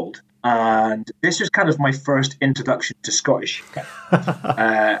 12 years old. And this was kind of my first introduction to Scottish.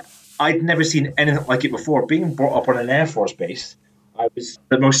 I'd never seen anything like it before. Being brought up on an Air Force base,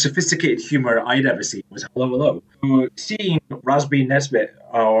 the most sophisticated humour I'd ever seen was hello, hello. So seeing Raspberry Nesbit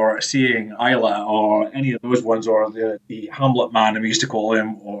or seeing Isla or any of those ones, or the Hamlet man, we used to call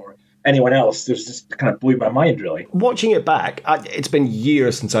him, or anyone else, just kind of blew my mind, really. Watching it back, it's been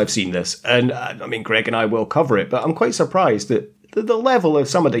years since I've seen this. And I mean, Greg and I will cover it, but I'm quite surprised that the level of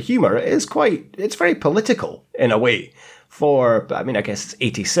some of the humour is it's very political in a way. I guess it's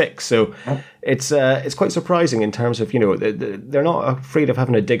 86, so it's quite surprising in terms of, they're not afraid of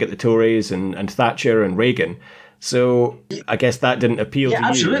having a dig at the Tories and Thatcher and Reagan. So I guess that didn't appeal to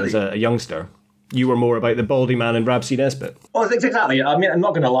absolutely. You as a youngster. You were more about the Baldy Man and Rabsy Nesbitt. Oh, exactly. I mean, I'm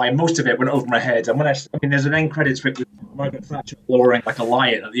not going to lie. Most of it went over my head. And there's an end credits with Margaret Thatcher lowering like a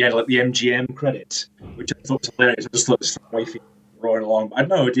lion at the end, like the MGM credits, which I thought was hilarious. I just thought it was wifey roaring along. But I had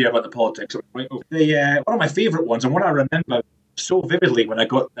no idea about the politics. One of my favourite ones, and one I remember so vividly when I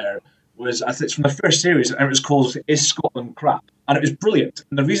got there, was, I think it's from the first series, and it was called Is Scotland Crap? And it was brilliant.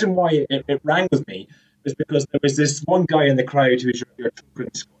 And the reason why it rang with me is because there was this one guy in the crowd who's your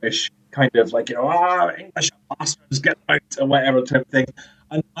token Scottish, kind of like, English bastards, get out, or whatever type of thing.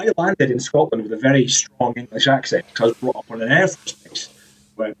 And I landed in Scotland with a very strong English accent, because I was brought up on an Air Force base,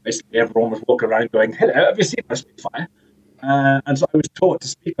 where basically everyone was walking around going, hello, have you seen my Spitfire? And so I was taught to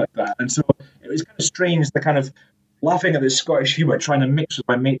speak like that. And so it was kind of strange, the kind of laughing at the Scottish humour, trying to mix with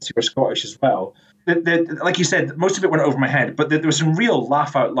my mates who were Scottish as well. Like you said, most of it went over my head, but there were some real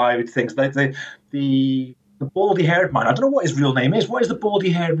laugh out loud things. Like the baldy haired man. I don't know what his real name is. What is the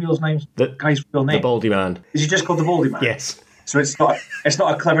baldy haired guy's real name? The Baldy Man. Is he just called the Baldy Man? Yes. So it's not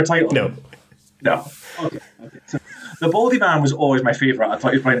a clever title. No. Okay. So the Baldy Man was always my favourite. I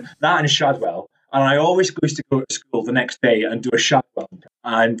thought he was playing that and Shadwell. And I always used to go to school the next day and do a Shadwell.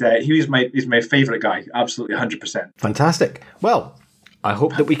 And he's my favourite guy, absolutely 100%. Fantastic. Well, I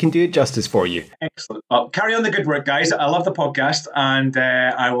hope that we can do it justice for you. Excellent. Well, carry on the good work, guys. I love the podcast, and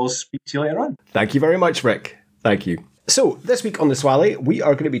I will speak to you later on. Thank you very much, Rick. Thank you. So, this week on The Swally, we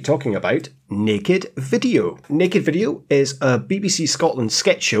are going to be talking about Naked Video. Naked Video is a BBC Scotland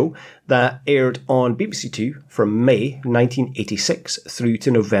sketch show that aired on BBC Two from May 1986 through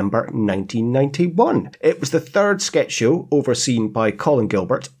to November 1991. It was the third sketch show overseen by Colin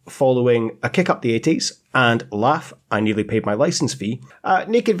Gilbert, following A Kick Up the 80s and Laugh, I Nearly Paid My Licence Fee.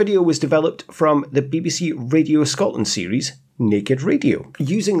 Naked Video was developed from the BBC Radio Scotland series Naked Radio,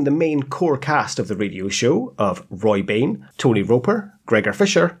 using the main core cast of the radio show of Roy Bain, Tony Roper, Gregor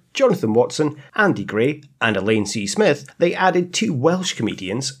Fisher, Jonathan Watson, Andy Gray, and Elaine C. Smith. They added 2 Welsh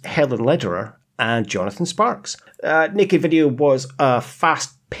comedians, Helen Lederer and Jonathan Sparks. Naked Video was a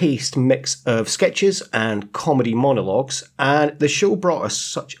fast-paced mix of sketches and comedy monologues, and the show brought us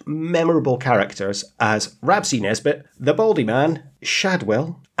such memorable characters as Rabsy Nesbitt, the Baldy Man,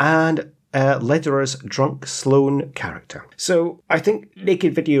 Shadwell, and Lederer's drunk Sloane character. So I think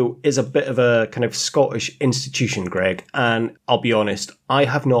Naked Video is a bit of a kind of Scottish institution, Greg, and I'll be honest, I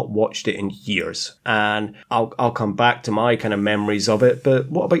have not watched it in years, and I'll come back to my kind of memories of it, but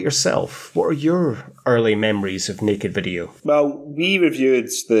what about yourself? What are your early memories of Naked Video? Well, we reviewed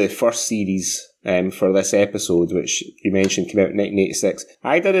the first series for this episode, which you mentioned came out in 1986.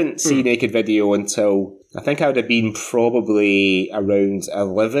 I didn't see Naked Video until I think I would have been probably around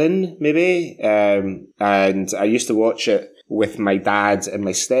 11, maybe. And I used to watch it with my dad and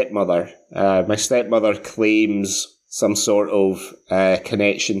my stepmother. My stepmother claims some sort of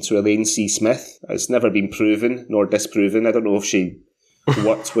connection to Elaine C. Smith. It's never been proven nor disproven. I don't know if she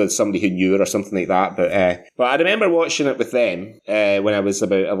worked with somebody who knew her or something like that, but I remember watching it with them when I was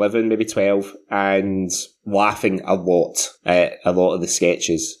about 11, maybe 12, and laughing a lot at a lot of the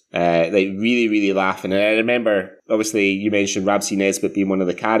sketches. Like really, really laughing. And I remember, obviously, you mentioned Rabsy Nesbitt being one of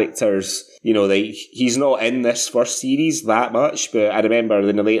the characters. You know, like he's not in this first series that much, but I remember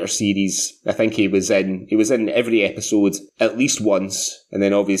in the later series, I think he was in every episode at least once, and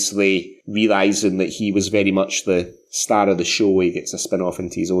then obviously realising that he was very much the star of the show, he gets a spin-off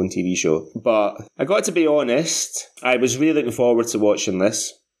into his own TV show. But I got to be honest, I was really looking forward to watching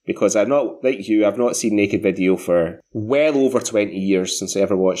this, because I've not, like you, I've not seen Naked Video for well over 20 years since I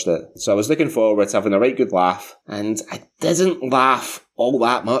ever watched it. So I was looking forward to having a right good laugh, and I didn't laugh all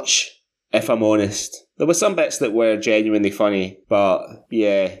that much, if I'm honest. There were some bits that were genuinely funny, but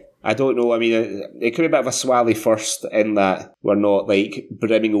yeah, I don't know. I mean, it could be a bit of a swally first in that we're not like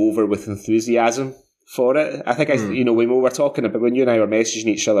brimming over with enthusiasm for it. I think, you know, when we were talking about, when you and I were messaging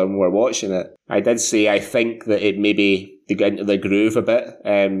each other when we were watching it, I did say I think that it maybe they get into the groove a bit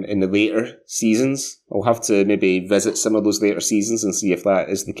in the later seasons. I'll have to maybe visit some of those later seasons and see if that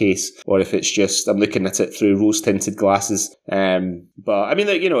is the case, or if it's just I'm looking at it through rose-tinted glasses. But I mean,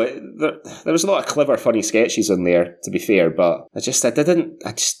 you know, there was a lot of clever, funny sketches in there, to be fair. But I just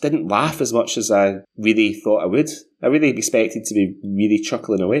didn't laugh as much as I really thought I would. I really expected to be really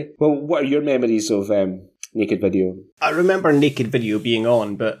chuckling away. Well, what are your memories of Naked Video? I remember Naked Video being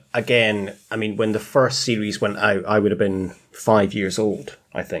on, but again, I mean, when the first series went out, I would have been 5 years old,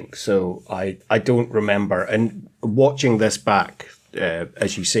 I think. So I don't remember. And watching this back,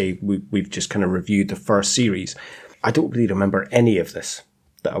 as you say, we've just kind of reviewed the first series. I don't really remember any of this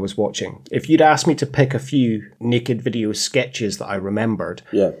that I was watching. If you'd asked me to pick a few Naked Video sketches that I remembered,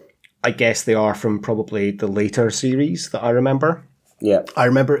 yeah, I guess they are from probably the later series that I remember. Yeah. I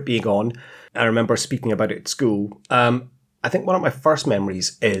remember it being on. I remember speaking about it at school. I think one of my first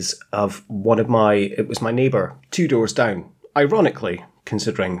memories is of it was my neighbour 2 doors down. Ironically,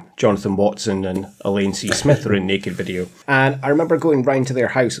 considering Jonathan Watson and Elaine C. Smith are in Naked Video. And I remember going round to their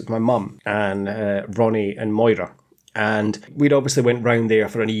house with my mum and Ronnie and Moira. And we'd obviously went round there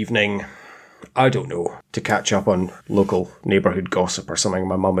for an evening, I don't know, to catch up on local neighbourhood gossip or something.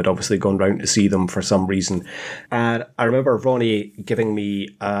 My mum had obviously gone round to see them for some reason. And I remember Ronnie giving me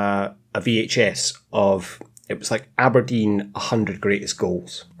a VHS of, it was like Aberdeen 100 Greatest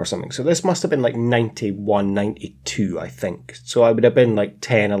Goals or something. So this must have been like 91, 92, I think. So I would have been like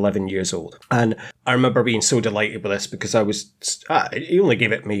 10, 11 years old. And I remember being so delighted with this because he only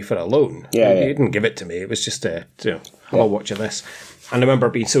gave it me for a loan. Yeah, He didn't give it to me. It was just have a watch of this. And I remember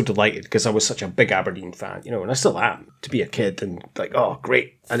being so delighted because I was such a big Aberdeen fan, you know, and I still am, to be a kid, and like, oh,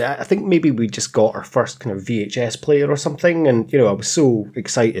 great. And I think maybe we just got our first kind of VHS player or something, and, you know, I was so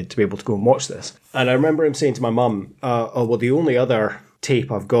excited to be able to go and watch this. And I remember him saying to my mum, well, the only other tape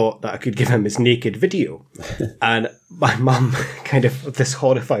I've got that I could give him is Naked Video. And my mum kind of, this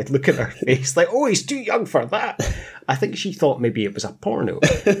horrified look at her face, like, oh, he's too young for that. I think she thought maybe it was a porno.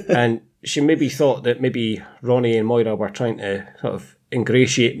 And she maybe thought that maybe Ronnie and Moira were trying to sort of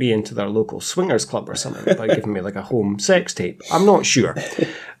ingratiate me into their local swingers club or something by giving me like a home sex tape. I'm not sure.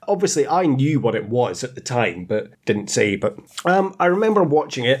 Obviously, I knew what it was at the time, but didn't say. But I remember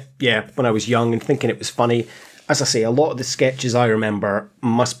watching it, when I was young and thinking it was funny. As I say, a lot of the sketches I remember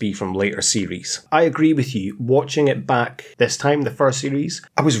must be from later series. I agree with you. Watching it back this time, the first series,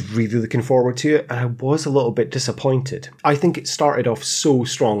 I was really looking forward to it, and I was a little bit disappointed. I think it started off so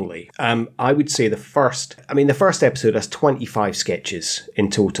strongly. I would say the first episode has 25 sketches in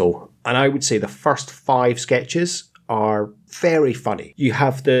total, and I would say the first 5 sketches are very funny. You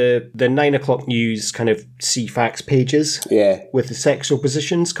have the 9 o'clock news kind of CFAX pages with the sexual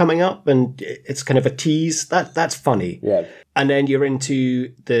positions coming up, and it's kind of a tease. That's funny. Yeah. And then you're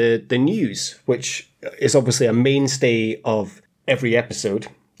into the news, which is obviously a mainstay of every episode,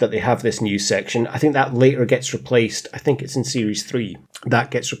 that they have this news section. I think that later gets replaced. I think it's in series 3. That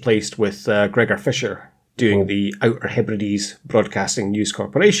gets replaced with Gregor Fisher doing the Outer Hebrides Broadcasting News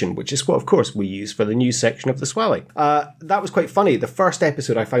Corporation, which is what, of course, we use for the news section of the Swelly. That was quite funny. The first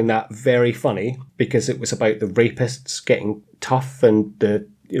episode, I found that very funny because it was about the rapists getting tough and the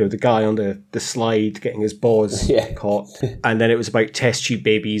guy on the slide getting his balls caught. And then it was about test tube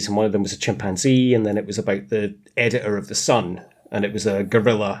babies, and one of them was a chimpanzee, and then it was about the editor of The Sun, and it was a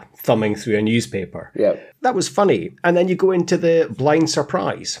gorilla thumbing through a newspaper. Yeah. That was funny. And then you go into the Blind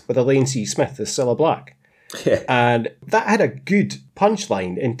Surprise with Elaine C. Smith as Cilla Black. Yeah. And that had a good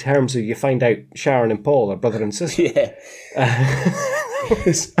punchline in terms of you find out Sharon and Paul are brother and sister. Yeah.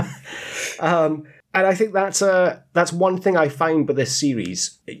 And I think that's one thing I find with this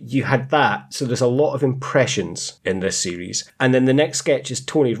series. You had that, so there's a lot of impressions in this series. And then the next sketch is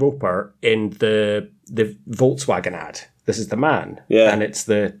Tony Roper in the Volkswagen ad. This is the man. Yeah. And it's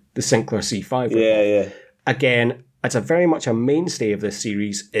the Sinclair C5. Yeah. Again, it's very much a mainstay of this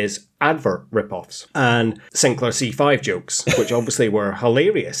series is advert ripoffs and Sinclair C5 jokes, which obviously were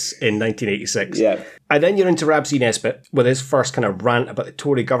hilarious in 1986. Yeah. And then you're into Rabsy Nesbitt with his first kind of rant about the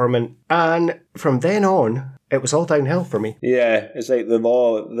Tory government. And from then on, it was all downhill for me. Yeah, it's like the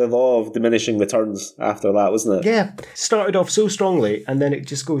law of diminishing returns after that, wasn't it? Yeah, started off so strongly and then it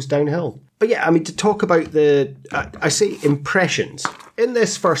just goes downhill. But yeah, I mean, to talk about I say impressions. In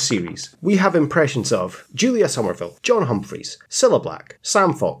this first series, we have impressions of Julia Somerville, John Humphreys, Cilla Black,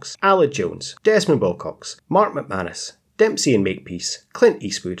 Sam Fox, Aled Jones, Desmond Wilcox, Mark McManus, Dempsey and Makepeace, Clint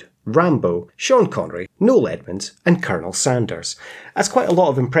Eastwood, Rambo, Sean Connery, Noel Edmonds, and Colonel Sanders. That's quite a lot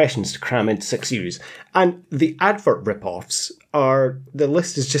of impressions to cram into 6 series. And the advert rip-offs the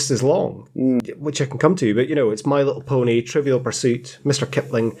list is just as long, which I can come to, but it's My Little Pony, Trivial Pursuit, Mr.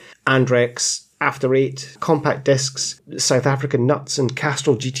 Kipling, Andrex, After 8, Compact Discs, South African Nuts, and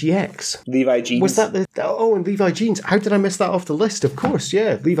Castrol GTX. Levi Jeans. Was that and Levi Jeans. How did I miss that off the list? Of course,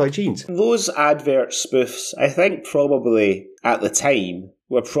 yeah, Levi Jeans. Those advert spoofs, I think probably at the time,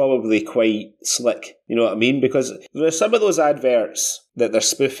 were probably quite slick. You know what I mean? Because there are some of those adverts that they're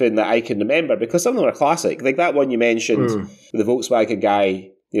spoofing that I can remember, because some of them are classic. Like that one you mentioned, the Volkswagen guy.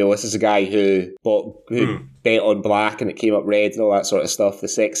 This is a guy who bet on black and it came up red and all that sort of stuff, the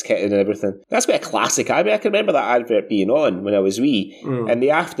sex kitten and everything. That's quite a classic. I mean, I can remember that advert being on when I was wee. And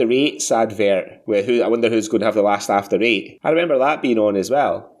the After 8's advert, I wonder who's going to have the last After 8. I remember that being on as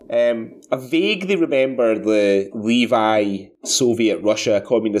well. I vaguely remember the Levi Soviet Russia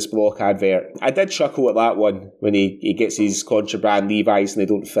Communist Bloc advert. I did chuckle at that one when he gets his contraband Levi's and they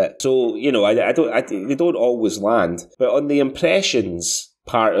don't fit. So, they don't always land. But on the impressions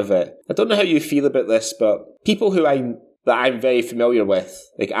part of it, I don't know how you feel about this, but people that I'm very familiar with,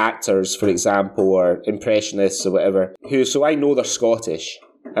 like actors, for example, or impressionists or whatever, so I know they're Scottish,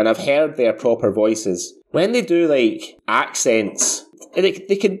 and I've heard their proper voices. When they do, like, accents, they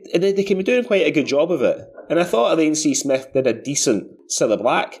can be doing quite a good job of it. And I thought Elaine C. Smith did a decent Cilla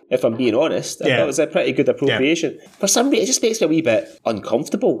Black, if I'm being honest. I thought it was a pretty good appropriation. Yeah. For some reason, it just makes me a wee bit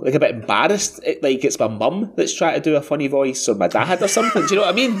uncomfortable, like a bit embarrassed. Like it's my mum that's trying to do a funny voice, or my dad or something. Do you know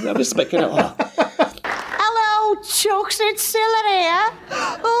what I mean? I'm just a bit kind of... Hello, Chucks, it's Cilla here.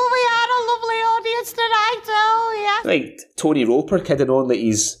 Oh, we had a lovely audience tonight, oh, yeah. Like Tony Roper kidding on that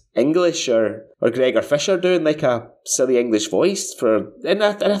he's English, or Gregor Fisher doing like a silly English voice and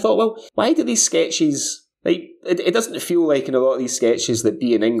I thought, well, why do these sketches... Like, it doesn't feel like in a lot of these sketches that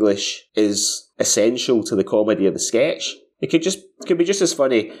being English is essential to the comedy of the sketch. It could be just as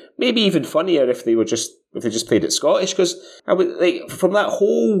funny, maybe even funnier if they just played it Scottish. Because I would like from that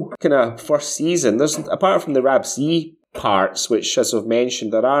whole kind of first season, there's apart from the Rab C parts, which as I've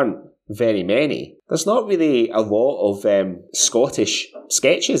mentioned, there aren't very many. There's not really a lot of Scottish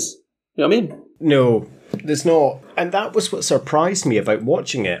sketches. You know what I mean? No. There's not. And that was what surprised me about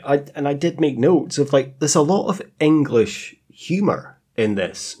watching it. I did make notes of, like, there's a lot of English humour in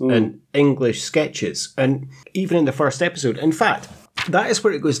this and English sketches. And even in the first episode, in fact, that is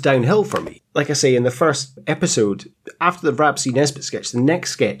where it goes downhill for me. Like I say, in the first episode, after the Rhapsody Nesbitt sketch, the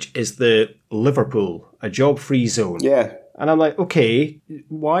next sketch is the Liverpool, a job-free zone. Yeah. And I'm like, okay,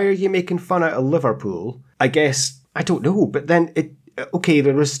 why are you making fun out of Liverpool? I guess, I don't know, but then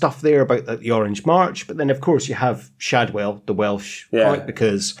there was stuff there about the Orange March, but then of course you have Shadwell, the Welsh point,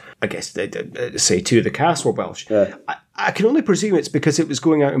 because I guess say two of the cast were Welsh. Yeah. I can only presume it's because it was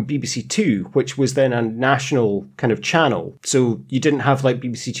going out on BBC Two, which was then a national kind of channel. So you didn't have like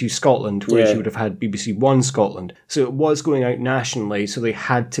BBC Two Scotland, whereas you would have had BBC One Scotland. So it was going out nationally, so they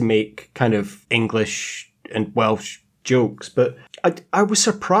had to make kind of English and Welsh jokes, but I was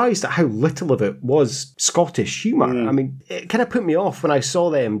surprised at how little of it was Scottish humour. I mean, it kind of put me off when I saw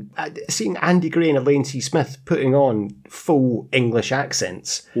them, seeing Andy Gray and Elaine C. Smith putting on full English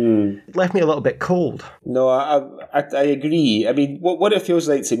accents. It left me a little bit cold. No, I agree. I mean, what it feels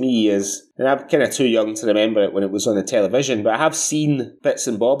like to me is, and I'm kind of too young to remember it when it was on the television, but I have seen bits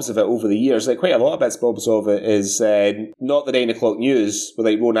and bobs of it over the years. Like quite a lot of bits and bobs of it is not the 9 o'clock news with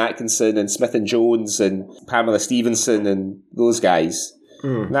like Rowan Atkinson and Smith and Jones and Pamela Stevenson and those guys.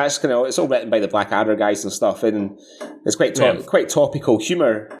 And that's kind of, it's all written by the Blackadder guys and stuff, and it's quite topical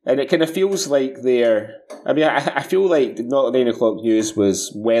humour, and it kind of feels like I feel like Not the 9 o'clock news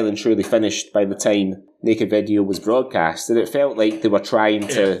was well and truly finished by the time Naked Video was broadcast, and it felt like they were trying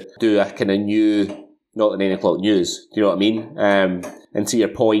to do a kind of new Not the 9 o'clock news. Do you know what I mean? And to your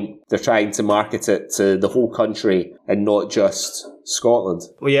point, they're trying to market it to the whole country and not just Scotland.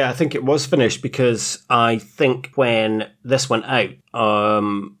 Well, yeah, I think it was finished because I think when this went out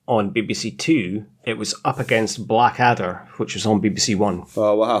on BBC Two, it was up against Blackadder, which was on BBC One.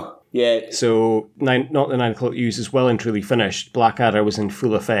 Oh, wow. Yeah. So, Not the 9 o'clock news is well and truly finished. Blackadder was in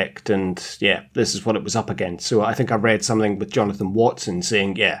full effect, and yeah, this is what it was up against. So I think I read something with Jonathan Watson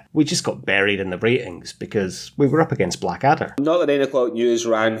saying, yeah, we just got buried in the ratings because we were up against Blackadder. Not the 9 o'clock news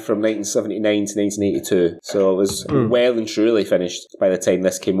ran from 1979 to 1982, so it was well and truly finished by the time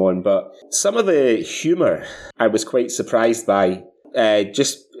this came on. But some of the humour I was quite surprised by.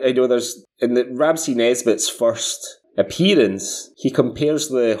 There's in the Rhapsody Nesbitt's first appearance, he compares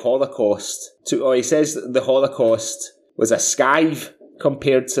the Holocaust he says that the Holocaust was a skive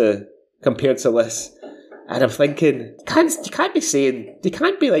compared to this. And I'm thinking, you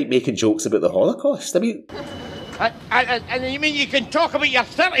can't be like making jokes about the Holocaust. I mean, and you mean you can talk about your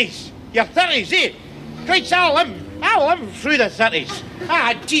 30s? Your 30s, eh? Christ, I lived through the 30s.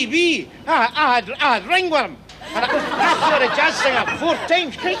 I had TB, I had ringworm. And I saw the jazz singer 4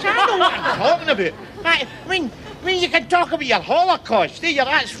 times. Christ, I know what I'm talking about. I mean, you can talk about your Holocaust.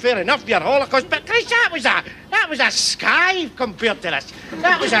 That's fair enough, your Holocaust. But Christ, that was a skive compared to this.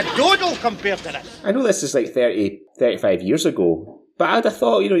 That was a doodle compared to this. I know this is like 30, 35 years ago, but I'd have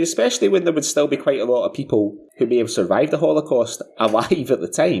thought, especially when there would still be quite a lot of people who may have survived the Holocaust alive at the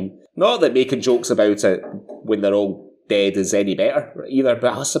time. Not that making jokes about it when they're all dead is any better either,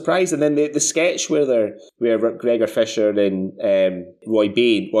 but I was surprised. And then the sketch where Gregor Fisher and Ron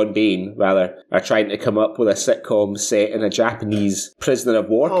Bain are trying to come up with a sitcom set in a Japanese prisoner of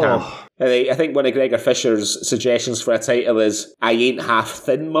war camp. And I think one of Gregor Fisher's suggestions for a title is "I Ain't Half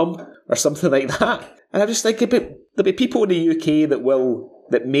Thin, Mum," or something like that. And I'm just thinking, there'll be people in the UK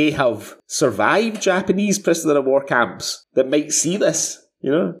that may have survived Japanese prisoner of war camps that might see this.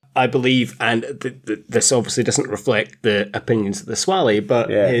 I believe, and this obviously doesn't reflect the opinions of the Swally,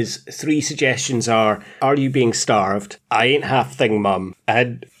 but his 3 suggestions are you being starved? I ain't half thing, Mum.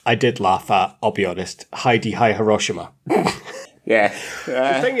 And I did laugh at, I'll be honest, Heidi Hi Hiroshima. Yeah.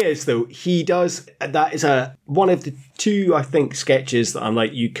 The thing is, though, he does, that is one of the 2, I think, sketches that I'm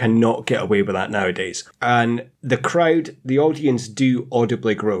like, you cannot get away with that nowadays. And the crowd, the audience do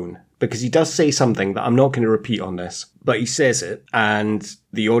audibly groan. Because he does say something that I'm not going to repeat on this, but he says it, and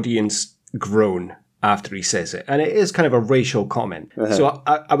the audience groan after he says it. And it is kind of a racial comment. Uh-huh. So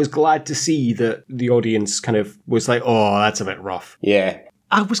I was glad to see that the audience kind of was like, oh, that's a bit rough. Yeah.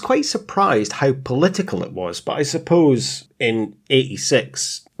 I was quite surprised how political it was, but I suppose in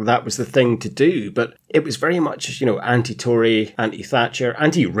 86, that was the thing to do. But it was very much, anti-Tory, anti-Thatcher,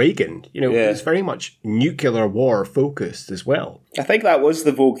 anti-Reagan. It was very much nuclear war focused as well. I think that was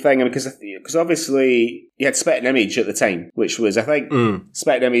the vogue thing, because obviously you had Spit and Image at the time, which was, I think,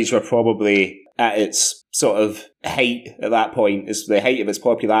 Spit and Image were probably at its sort of height at that point, is the height of its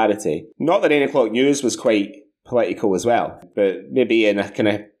popularity. Not that 9 o'clock news was quite political as well, but maybe in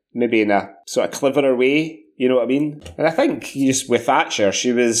a sort of cleverer way, you know what I mean? And I think just with Thatcher,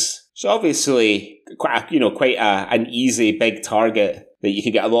 she's obviously quite an easy big target that you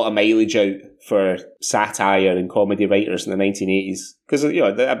could get a lot of mileage out for satire and comedy writers in the 1980s, because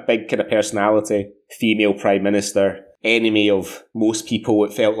a big kind of personality, female prime minister. enemy of most people,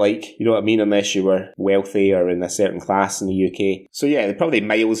 it felt like. You know what I mean? Unless you were wealthy or in a certain class in the UK. So yeah, probably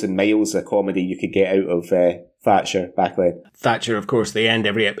miles and miles of comedy you could get out of Thatcher back then. Thatcher, of course, they end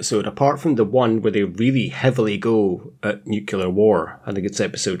every episode, apart from the one where they really heavily go at nuclear war. I think it's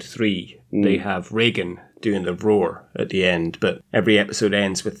episode 3. They have Reagan doing the roar at the end, but every episode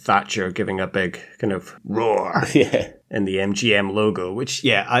ends with Thatcher giving a big kind of roar in the MGM logo, which,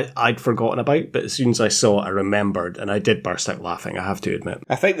 I'd forgotten about, but as soon as I saw it, I remembered, and I did burst out laughing, I have to admit.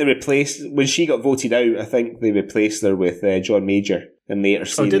 I think they replaced, when she got voted out, I think they replaced her with John Major in later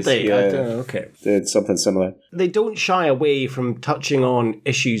series. Oh, did they? Yeah, okay. Did something similar. They don't shy away from touching on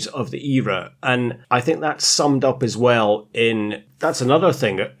issues of the era, and I think that's summed up as well in... That's another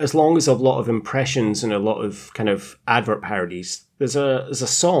thing. As long as a lot of impressions and a lot of kind of advert parodies, there's a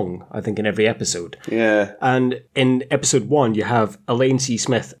song, I think, in every episode. Yeah. And in episode 1, you have Elaine C.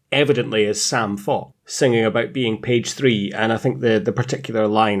 Smith, evidently as Sam Falk, singing about being page 3. And I think the particular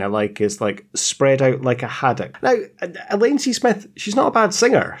line I like is like, spread out like a haddock. Now, Elaine C. Smith, she's not a bad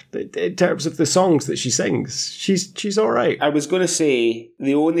singer in terms of the songs that she sings. She's all right. I was going to say,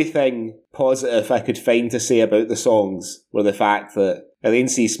 the only thing positive I could find to say about the songs were the fact that Elaine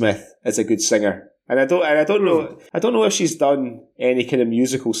C. Smith is a good singer. And I don't know if she's done any kind of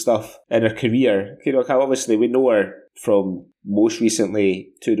musical stuff in her career. You know, obviously we know her from most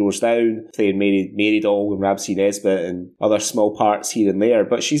recently Two Doors Down, playing Mary Doll and Ramsey Nesbitt and other small parts here and there.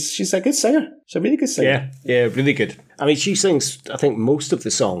 But she's a good singer. She's a really good singer. Yeah, really good. I mean, she sings, I think, most of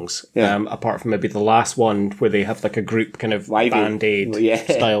the songs, apart from maybe the last one where they have like a group kind of Band-Aid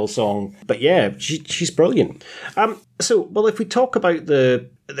style song. But yeah, she's brilliant. So if we talk about the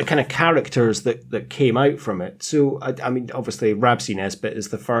kind of characters that came out from it. So, I mean, obviously, Ramsey Nesbitt is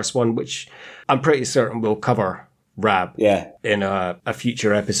the first one, which I'm pretty certain we'll cover Rab in a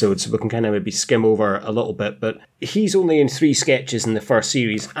future episode, so we can kind of maybe skim over a little bit. But he's only in 3 sketches in the first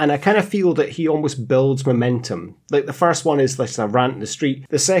series, and I kind of feel that he almost builds momentum. Like, the first one is like a rant in the street.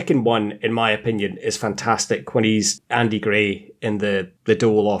 The second one, in my opinion, is fantastic when he's Andy Gray in the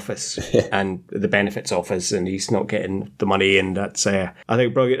Dole office and the benefits office, and he's not getting the money, and that's, I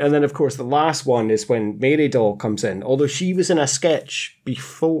think, brilliant. And then, of course, the last one is when Mary Doll comes in, although she was in a sketch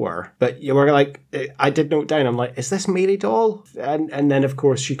before, but you were like, I did note down, I'm like, is this Mary Doll? And then, of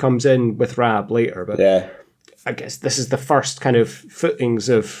course, she comes in with Rab later, but I guess this is the first kind of footings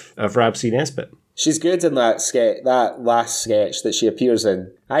of Ramsey Nesbitt. She's good in that sketch, that last sketch that she appears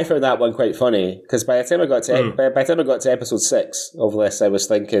in. I found that one quite funny because by the time I got to episode 6 of this, I was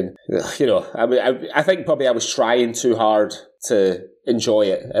thinking, you know, I think probably I was trying too hard to enjoy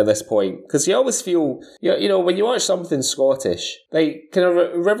it at this point, because you always feel, you know, when you watch something Scottish, like kind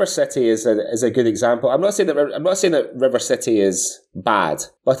of River City is a good example. I'm not saying that River City is bad,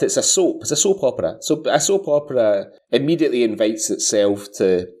 but it's a soap opera. So a soap opera immediately invites itself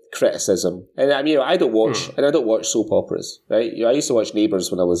to criticism. And I mean, I don't watch soap operas, right? You know, I used to watch Neighbours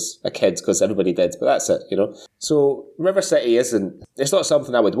when I was a kid because everybody did, but that's it, you know. So River City it's not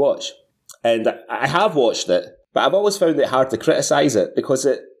something I would watch. And I have watched it, but I've always found it hard to criticise it because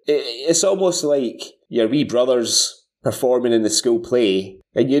it's almost like your wee brother's performing in the school play,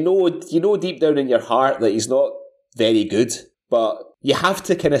 and you know deep down in your heart that he's not very good, but you have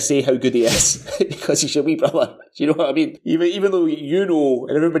to kind of say how good he is because he's your wee brother. Do you know what I mean? Even though you know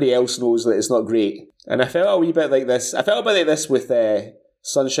and everybody else knows that it's not great. And I felt a wee bit like this. I felt a bit like this with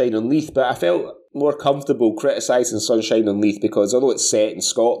Sunshine on Leith, but I felt more comfortable criticising Sunshine on Leith because although it's set in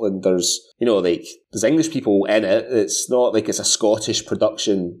Scotland, there's English people in it. It's not like it's a Scottish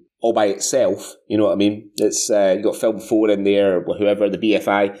production all by itself. You know what I mean? It's you got Film 4 in there, or whoever, the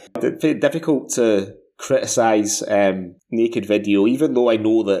BFI. It's very difficult to criticise Naked Video, even though I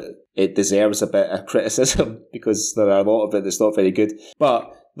know that it deserves a bit of criticism because there are a lot of it that's not very good.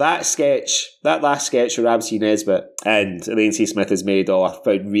 But that last sketch of Ramsey Nesbitt and Elaine C. Smith as Mary Doll, I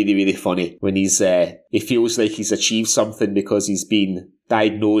found really, really funny when he feels like he's achieved something because he's been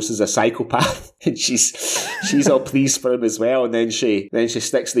diagnosed as a psychopath, and she's all pleased for him as well, and then she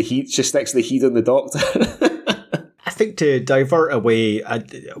sticks the heat on the doctor. I think to divert away,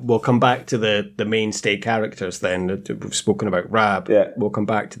 we'll come back to the mainstay characters then. We've spoken about Rab. Yeah. We'll come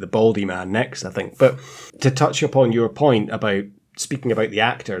back to the Baldy Man next, I think. But to touch upon your point about speaking about the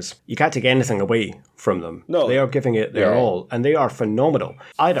actors, you can't take anything away from them. No. They are giving it their all, and they are phenomenal.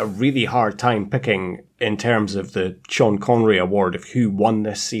 I had a really hard time picking in terms of the Sean Connery Award of who won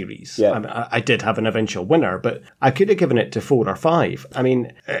this series. Yeah. I mean, I did have an eventual winner, but I could have given it to 4 or 5. I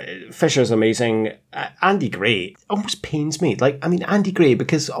mean, Fisher's amazing. Andy Gray almost pains me. Like, I mean, Andy Gray,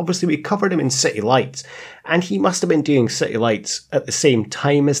 because obviously we covered him in City Lights, and he must have been doing City Lights at the same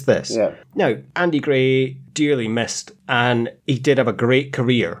time as this. Yeah. Now, Andy Gray, dearly missed, and he did have a great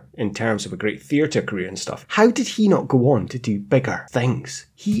career in terms of a great theatre career and stuff. How did he not go on to do bigger things?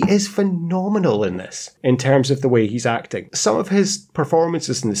 He is phenomenal in this, in terms of the way he's acting. Some of his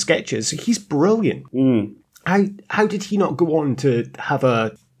performances in the sketches, he's brilliant. How did he not go on to have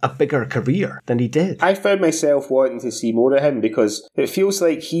a bigger career than he did? I found myself wanting to see more of him because it feels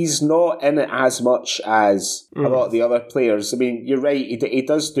like he's not in it as much as a lot of the other players. I mean, you're right, he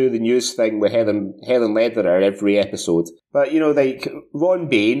does do the news thing with Helen Lederer every episode. But, you know, like, Ron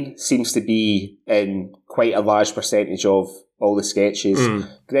Bain seems to be in quite a large percentage of all the sketches.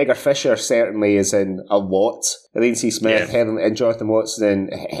 Gregor Fisher certainly is in a lot. Elaine C. Smith, Helen and Jonathan Watson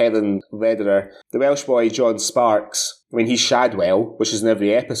and Helen Lederer. The Welsh boy John Sparks, I mean, he's Shadwell, which is in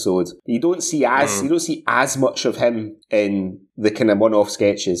every episode. You don't see as much of him in the kind of one-off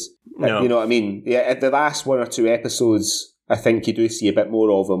sketches. No. You know what I mean? Yeah, at the last 1 or 2 episodes, I think you do see a bit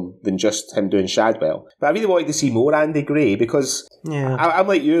more of him than just him doing Shadwell. But I really wanted to see more Andy Gray because I'm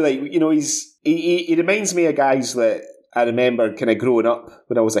like you, like, you know, he reminds me of guys that I remember kind of growing up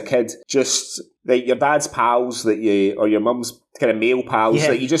when I was a kid, just like your dad's pals or your mum's kind of male pals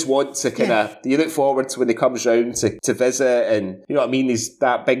that you just want to kind of, you look forward to when he comes round to visit, and you know what I mean? He's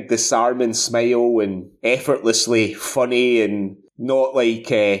that big disarming smile and effortlessly funny and not like,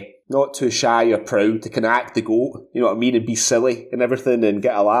 not too shy or proud to kind of act the goat, you know what I mean, and be silly and everything and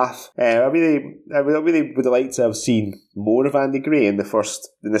get a laugh. I really would have liked to have seen more of Andy Gray in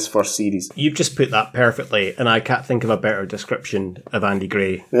this first series. You've just put that perfectly, and I can't think of a better description of Andy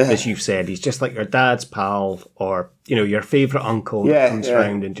Gray, as you've said. He's just like your dad's pal, or, you know, your favourite uncle that comes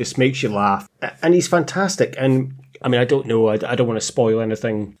round and just makes you laugh. And he's fantastic. And I mean, I don't know, I don't want to spoil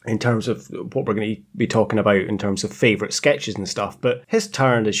anything in terms of what we're going to be talking about in terms of favourite sketches and stuff, but his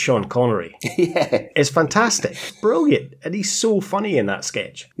turn as Sean Connery is fantastic. Brilliant. And he's so funny in that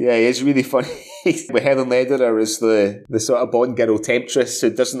sketch. Yeah, he is really funny. With Helen Lederer as the sort of Bond girl temptress who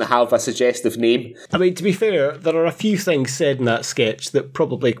doesn't have a suggestive name. I mean, to be fair, there are a few things said in that sketch that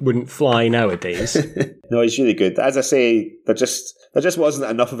probably wouldn't fly nowadays. No, he's really good. As I say, there just wasn't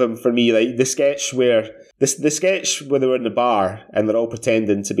enough of him for me. Like the sketch where they were in the bar and they're all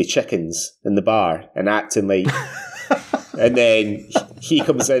pretending to be chickens in the bar and acting like, and then he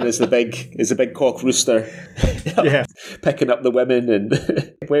comes in as a big cock rooster, picking up the women. And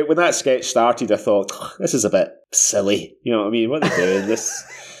when that sketch started, I thought, this is a bit silly. You know what I mean? What are they doing? This.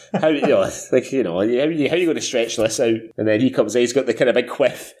 How are you going to stretch this out? And then he comes in, he's got the kind of big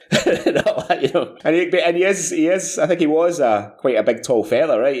quiff and all that, you know. And he is. I think he was quite a big tall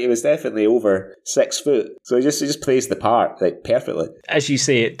fella, right? He was definitely over 6 foot, so he just plays the part like perfectly. As you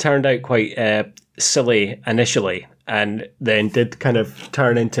say, it turned out quite silly initially, and then did kind of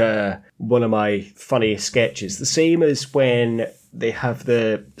turn into one of my funniest sketches. The same as when they have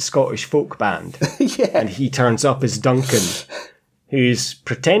the Scottish folk band, and he turns up as Duncan, who's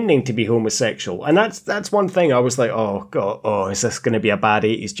pretending to be homosexual. And that's one thing I was like, oh, God, is this going to be a bad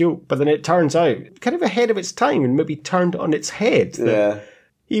 80s joke? But then it turns out, kind of ahead of its time and maybe turned on its head, that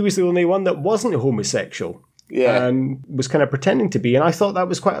he was the only one that wasn't homosexual. And was kind of pretending to be. And I thought that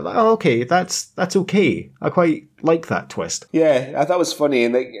was quite, okay, that's okay. I quite like that twist. Yeah, I thought it was funny.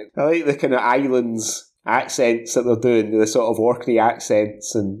 And I like the kind of islands accents that they're doing, the sort of Orkney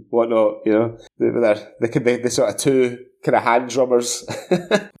accents and whatnot, you know. The sort of two kind of hand drummers.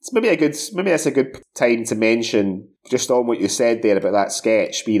 Maybe that's a good time to mention, just on what you said there about that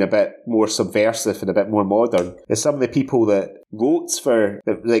sketch being a bit more subversive and a bit more modern, is some of the people that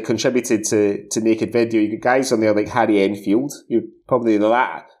contributed to Naked Video. You got guys on there like Harry Enfield. You probably know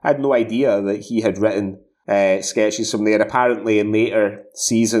that. I had no idea that he had written sketches from there. Apparently in later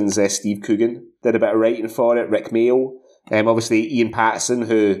seasons, Steve Coogan did a bit of writing for it. Rick Mayall. Obviously Ian Paterson,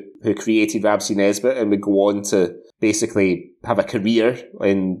 who created Ramsay Nesbitt and would go on to basically have a career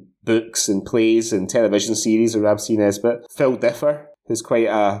in books and plays and television series of Ramsay Nesbitt. Phil Differ, who's quite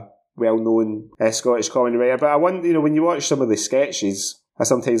a well-known Scottish comedy writer. But I wonder, when you watch some of the sketches, I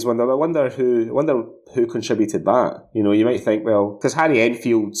sometimes wonder who contributed that. You might think, well, because Harry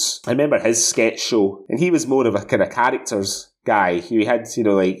Enfield's, I remember his sketch show, and he was more of a kind of characters guy. He had,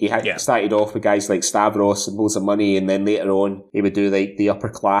 started off with guys like Stavros and Loads of Money, and then later on he would do like the upper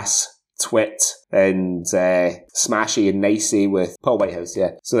class Twit and Smashy and Nicey with Paul Whitehouse,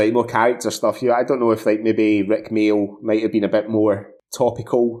 yeah. So like more character stuff. I don't know if like maybe Rick Mayall might have been a bit more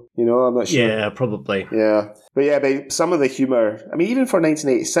topical, you know, I'm not sure. Yeah, probably. Yeah. But some of the humour, I mean, even for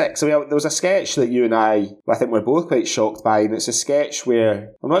 1986, I mean, there was a sketch that you and I think we're both quite shocked by, and it's a sketch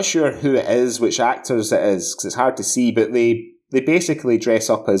where, I'm not sure who it is, which actors it is, because it's hard to see, but they basically dress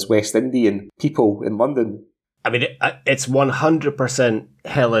up as West Indian people in London. I mean, it's 100%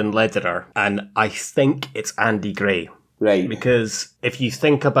 Helen Lederer, and I think it's Andy Gray. Right. Because if you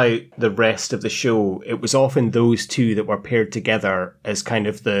think about the rest of the show, it was often those two that were paired together as kind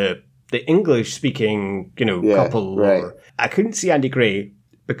of the English-speaking, couple. Right. Or, I couldn't see Andy Gray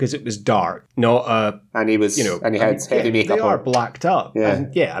because it was dark, not a... And he was, and he had heavy makeup They are blacked up. Yeah.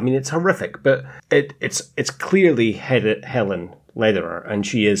 And I mean, it's horrific, but it's clearly Helen Lederer, and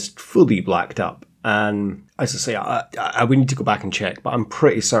she is fully blacked up. And as I say, I would need to go back and check, but I'm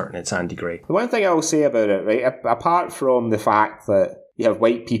pretty certain it's Andy Gray. The one thing I will say about it, right, apart from the fact that you have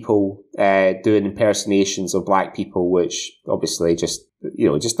white people doing impersonations of black people, which obviously just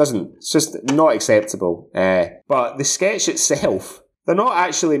doesn't, it's just not acceptable. But the sketch itself, they're not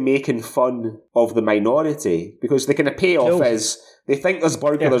actually making fun of the minority, because the kind of payoff is they think there's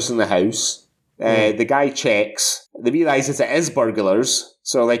burglars in the house. The guy checks. They realise that it is burglars.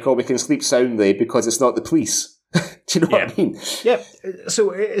 So we can sleep soundly because it's not the police. Do you know what I mean? Yeah.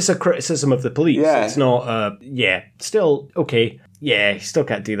 So it's a criticism of the police. Yeah. It's not, still, okay. Yeah, you still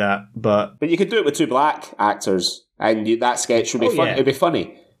can't do that, but... But you could do it with two black actors, and that sketch would be fun. It'd be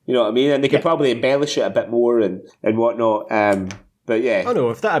funny. You know what I mean? And they could probably embellish it a bit more and whatnot. But yeah. Oh no,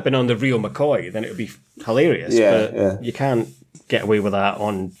 if that had been on the real McCoy, then it would be hilarious. But you can't get away with that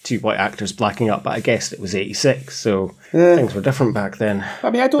on two white actors blacking up. But I guess it was 86, so things were different back then.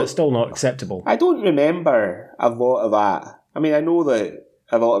 I mean, but still not acceptable. I don't remember a lot of that. I mean, I know that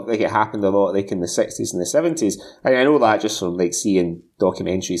a lot of it happened a lot in the 60s and the 70s. I know that just from seeing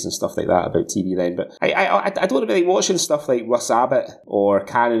documentaries and stuff like that about TV then. But I don't really like watching stuff like Russ Abbott or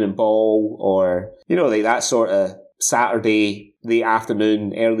Cannon and Ball or that sort of Saturday, the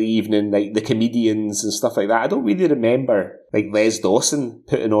afternoon, early evening, the comedians and stuff like that. I don't really remember Les Dawson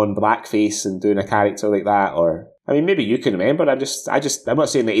putting on blackface and doing a character like that. Or I mean, maybe you can remember. I'm not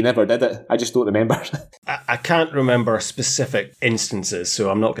saying that he never did it. I just don't remember. I can't remember specific instances, so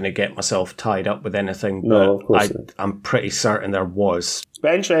I'm not going to get myself tied up with anything. No, but of course not. I'm pretty certain there was.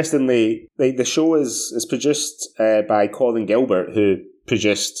 But interestingly, the show is produced by Colin Gilbert, who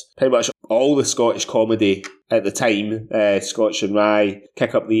produced pretty much all the Scottish comedy at the time, Scotch and Rye,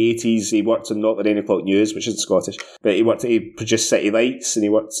 Kick Up the 80s. He worked on Not the 9 O'Clock News, which isn't Scottish, but he produced City Lights, and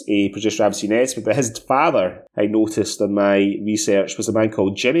he produced Ramsay Nesbitt. But his father, I noticed on my research, was a man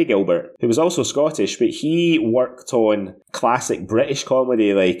called Jimmy Gilbert, who was also Scottish, but he worked on classic British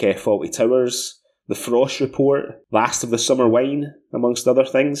comedy like Fawlty Towers, The Frost Report, Last of the Summer Wine, amongst other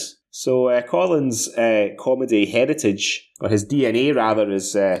things. So Colin's comedy heritage, or his DNA rather,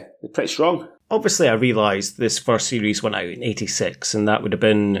 is pretty strong. Obviously, I realised this first series went out in 86, and that would have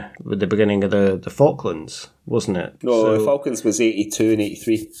been with the beginning of the Falklands, wasn't it? No, the Falklands was 82 and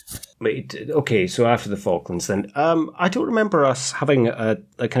 83. Okay, so after the Falklands then. I don't remember us having a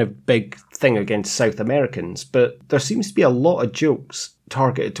kind of big thing against South Americans, but there seems to be a lot of jokes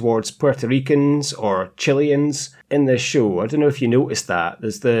targeted towards Puerto Ricans or Chileans in this show. I don't know if you noticed that.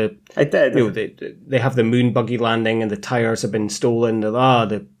 There's I did. They have the moon buggy landing and the tires have been stolen.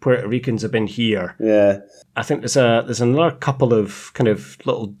 The Puerto Ricans have been here. Yeah. I think there's another couple of kind of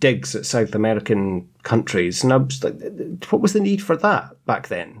little digs at South American countries, and I was like, what was the need for that back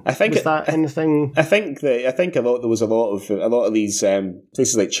then? I think anything? I think there was a lot of these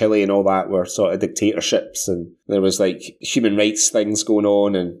places like Chile and all that were sort of dictatorships, and there was human rights things going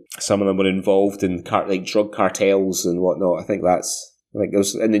on, and some of them were involved in drug cartels and whatnot. I think it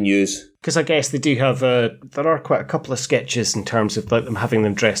was in the news. Because I guess they do have there are quite a couple of sketches in terms of them having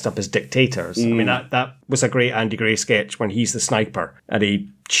them dressed up as dictators. I mean, that was a great Andy Gray sketch when he's the sniper and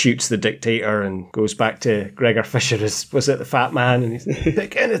he shoots the dictator and goes back to Gregor Fisher as, was it the fat man? And he's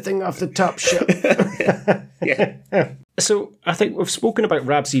pick anything off the top shelf. Yeah. So I think we've spoken about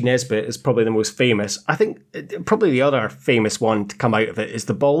Ramsay Nesbitt as probably the most famous. I think probably the other famous one to come out of it is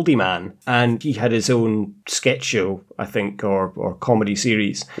the Baldy Man, and he had his own sketch show, I think, or comedy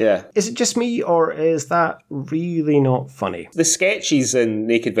series. Yeah. Is it just me, or is that really not funny? The sketches in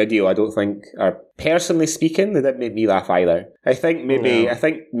Naked Video, I don't think are, personally speaking, they didn't make me laugh either. I think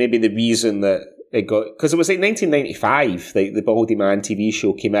maybe the reason that it got, because it was 1995, the Baldy Man TV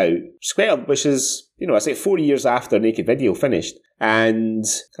show came out, which is, it's 4 years after Naked Video finished. And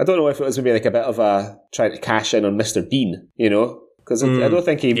I don't know if it was maybe a bit of a trying to cash in on Mr. Bean, because because I don't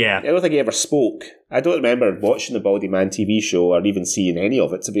think he ever spoke. I don't remember watching the Baldyman TV show or even seeing any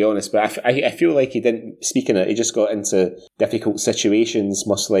of it, to be honest. But I feel like he didn't speak in it. He just got into difficult situations,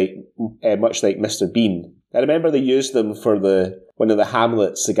 much like Mr. Bean. I remember they used them for one of the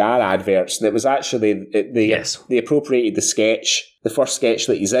Hamlet cigar adverts, and it was actually they appropriated the sketch, the first sketch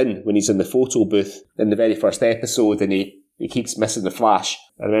that he's in when he's in the photo booth in the very first episode, and he keeps missing the flash.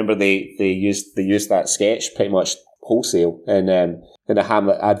 I remember they used that sketch pretty much wholesale in a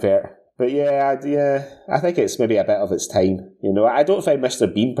Hamlet advert. But I think it's maybe a bit of its time. You know, I don't find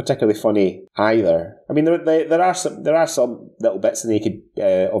Mr. Bean particularly funny either. I mean, there are some little bits naked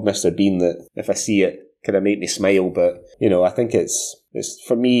of Mr. Bean that if I see it kind of make me smile. But you know, I think it's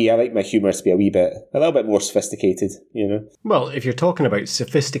for me. I like my humour to be a little bit more sophisticated. You know. Well, if you're talking about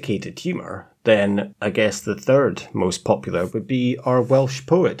sophisticated humour, then I guess the third most popular would be our Welsh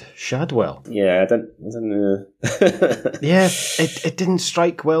poet, Shadwell. Yeah, I didn't Yeah, it didn't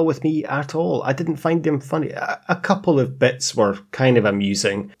strike well with me at all. I didn't find him funny. A couple of bits were kind of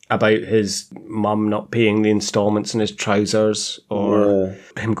amusing about his mum not paying the instalments in his trousers or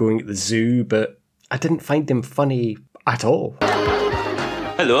him going to the zoo, but I didn't find him funny at all.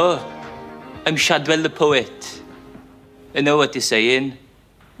 Hello, I'm Shadwell the poet. I know what you're saying.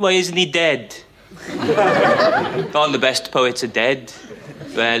 Why isn't he dead? All the best poets are dead.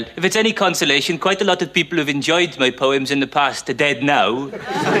 Well, if it's any consolation, quite a lot of people who've enjoyed my poems in the past are dead now.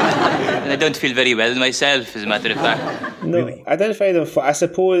 And I don't feel very well myself, as a matter of fact. No, really? I didn't find him I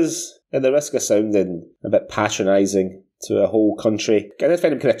suppose, at the risk of sounding a bit patronising to a whole country, I did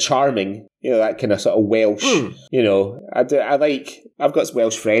find him kind of charming, you know, that kind of sort of Welsh, you know, I've got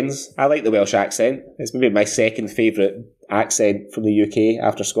Welsh friends, I like the Welsh accent, it's maybe my second favourite accent from the UK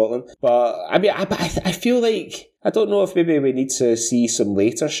after Scotland, but I mean, I feel like, I don't know if maybe we need to see some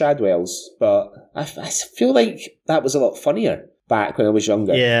later Shadwells, but I feel like that was a lot funnier back when I was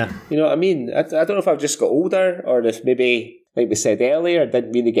younger. Yeah. You know what I mean? I don't know if I've just got older, or if maybe, like we said earlier,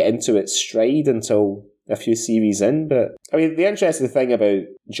 didn't really get into its stride until a few series in. But I mean, the interesting thing about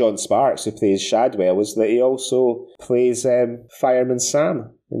John Sparks, who plays Shadwell, is that he also plays Fireman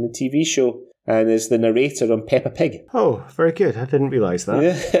Sam in the TV show and is the narrator on Peppa Pig. Oh, very good. I didn't realise that.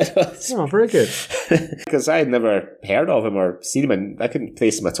 Yeah. Oh, very good. Because I had never heard of him or seen him, and I couldn't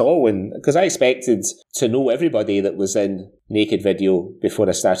place him at all. Because I expected to know everybody that was in Naked Video before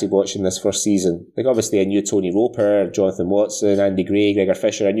I started watching this first season. Like, obviously, I knew Tony Roper, Jonathan Watson, Andy Gray, Gregor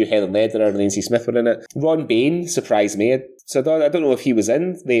Fisher. I knew Helen Lederer and Lindsay Smith were in it. Ron Bain surprised me. So I don't know if he was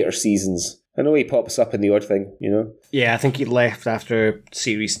in later seasons. I know he pops up in the odd thing, you know? Yeah, I think he left after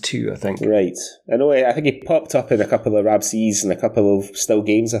series 2, I think. Right. I think he popped up in a couple of Rab C's and a couple of Still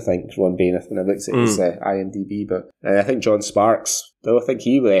Games, I think, Ron Bain, when I looked at his IMDb. But I think John Sparks, though, I think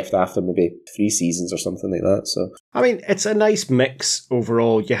he left after maybe 3 seasons or something like that. So I mean, it's a nice mix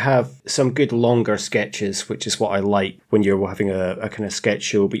overall. You have some good longer sketches, which is what I like when you're having a kind of sketch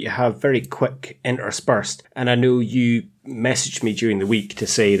show, but you have very quick interspersed. And I know you messaged me during the week to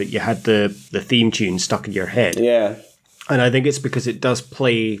say that you had the theme tune stuck in your head. Yeah. And I think it's because it does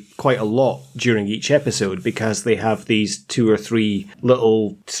play quite a lot during each episode, because they have these 2 or 3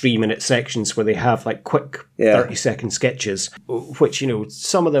 little 3-minute sections where they have like quick 30-second sketches, which, you know,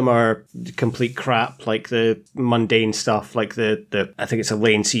 some of them are complete crap, like the mundane stuff, like the I think it's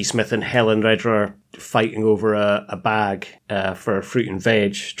Elaine C. Smith and Helen Lederer fighting over a bag for fruit and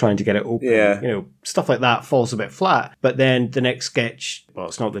veg, trying to get it open. Yeah. You know, stuff like that falls a bit flat. But then the next sketch, well,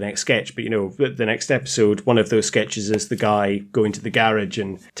 it's not the next sketch, but, you know, the next episode, one of those sketches is the guy going to the garage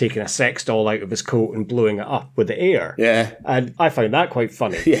and taking a sex doll out of his coat and blowing it up with the air. Yeah. And I found that quite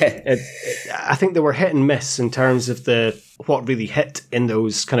funny. Yeah. I think they were hit and miss in terms of what really hit in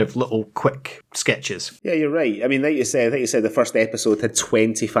those kind of little quick sketches. Yeah, you're right. I mean, like you said, the first episode had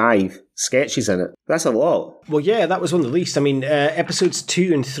 25 sketches in it. That's a lot. Well, yeah, that was one of the least. I mean, episodes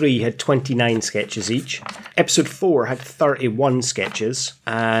 2 and 3 had 29 sketches each. Episode 4 had 31 sketches,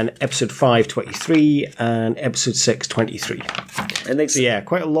 and episode 5, 23, and episode 6, 23. And so, yeah,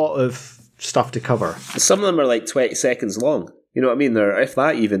 quite a lot of stuff to cover. Some of them are like 20 seconds long. You know what I mean? If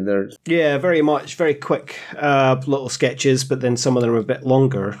that even, they're... Yeah, very much, very quick little sketches, but then some of them are a bit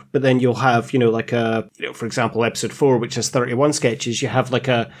longer. But then you'll have, you know, like for example, episode 4, which has 31 sketches, you have like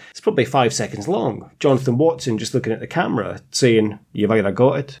it's probably 5 seconds long. Jonathan Watson just looking at the camera saying, you've either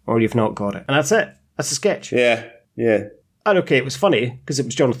got it or you've not got it. And that's it. That's a sketch. Yeah, yeah. And okay, it was funny because it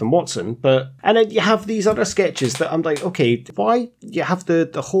was Jonathan Watson, and then you have these other sketches that I'm like, okay, why you have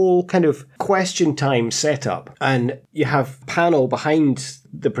the whole kind of question time setup, and you have panel behind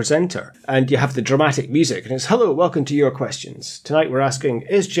the presenter, and you have the dramatic music, and it's, hello, welcome to your questions. Tonight we're asking,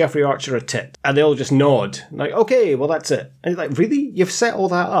 is Jeffrey Archer a tit? And they all just nod. Like, okay, well, that's it. And you're like, really? You've set all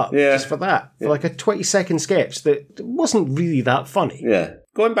that up just for that? For like a 20-second sketch that wasn't really that funny. Yeah.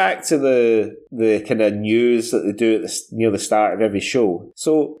 Going back to the kind of news that they do at near the start of every show.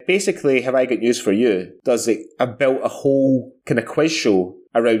 So basically, Have I Got News for You? I've built a whole kind of quiz show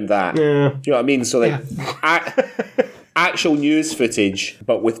around that. Yeah. Do you know what I mean? So like actual news footage,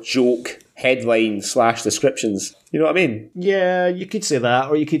 but with joke headlines / descriptions. You know what I mean? Yeah, you could say that,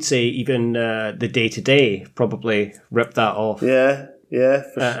 or you could say even the Day-to-Day probably ripped that off. Yeah.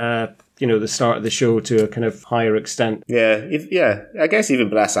 The start of the show to a kind of higher extent. Yeah. I guess even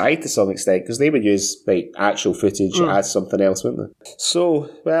Brass Eye to some extent, because they would use like actual footage as something else, wouldn't they? So,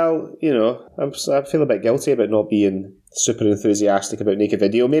 well, I feel a bit guilty about not being super enthusiastic about Naked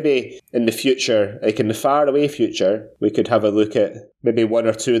Video. Maybe in the future, like in the far away future, we could have a look at maybe one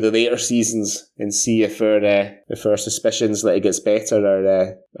or two of the later seasons and see if our suspicions that it gets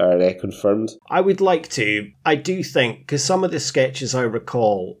better are confirmed. I would like to. I do think, because some of the sketches I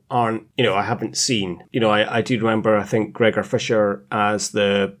recall aren't, I haven't seen. I do remember, I think, Gregor Fisher as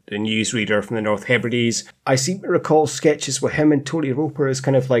the newsreader from the North Hebrides. I seem to recall sketches with him and Tony Roper as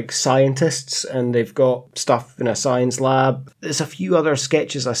kind of like scientists, and they've got stuff in a science lab. There's a few other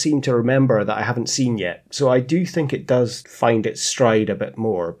sketches I seem to remember that I haven't seen yet. So I do think it does find its stride a bit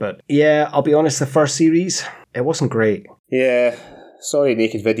more. But yeah, I'll be honest, the first series, it wasn't great. Yeah, sorry,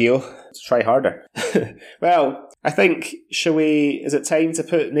 Naked Video. Try harder. Well, I think, is it time to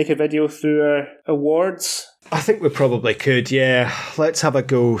put Naked Video through our awards? I think we probably could, yeah. Let's have a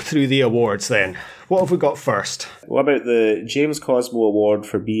go through the awards then. What have we got first? What about the James Cosmo Award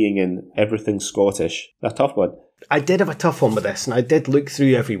for being in Everything Scottish? A tough one. I did have a tough one with this, and I did look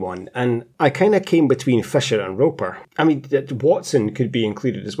through everyone, and I kind of came between Fisher and Roper. I mean, Watson could be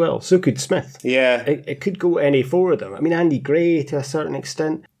included as well, so could Smith. Yeah. It could go any four of them. I mean, Andy Gray to a certain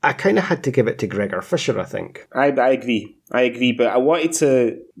extent. I kind of had to give it to Gregor Fisher, I think. I agree, but I wanted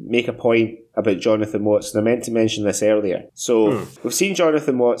to make a point about Jonathan Watson. I meant to mention this earlier. So, we've seen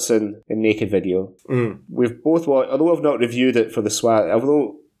Jonathan Watson in Naked Video. We've both watched, although I've not reviewed it for the SWAT,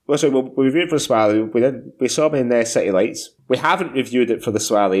 we reviewed it for the Swally. We saw him in City Lights. We haven't reviewed it for the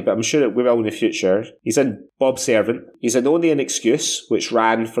Swally, but I'm sure we will in the future. He's in Bob's Servant. He's in Only an Excuse, which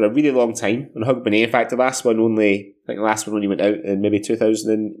ran for a really long time on Hogmanay. In fact, the last one only went out in maybe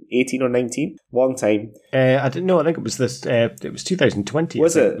 2018 or 19. Long time. I didn't know. I think it was this. It was 2020.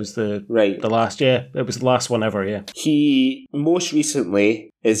 Was it? It was the right. The last. Yeah, it was the last one ever. Yeah. He most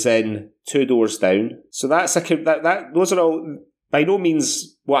recently is in Two Doors Down. So that's those are all. By no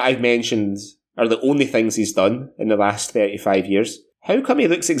means what I've mentioned are the only things he's done in the last 35 years. How come he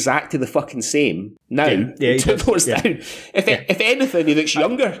looks exactly the fucking same now in Two Doors Down? If anything, he looks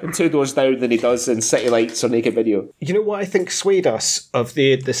younger in Two Doors Down than he does in City Lights or Naked Video. You know what I think swayed us of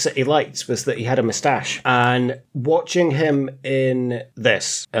the City Lights was that he had a moustache. And watching him in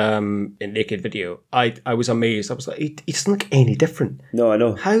this, in Naked Video, I was amazed. I was like, he doesn't look any different. No, I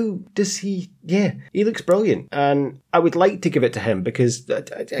know. How does he... Yeah, he looks brilliant. And I would like to give it to him because,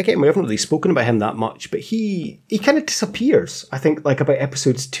 again, we haven't really spoken about him that much, but he kind of disappears, I think, like about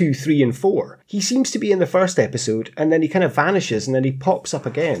episodes 2, 3 and 4. He seems to be in the first episode and then he kind of vanishes and then he pops up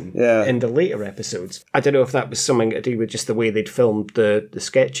again in the later episodes. I don't know if that was something to do with just the way they'd filmed the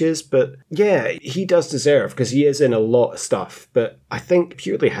sketches, but yeah, he does deserve, because he is in a lot of stuff, but I think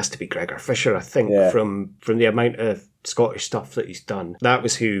purely has to be Gregor Fisher, I think, from the amount of Scottish stuff that he's done. That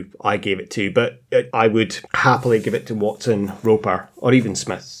was who I gave it to, but I would happily give it to Watson, Roper, or even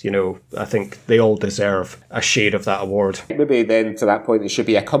Smith. I think they all deserve a shade of that award. Maybe then to that point it should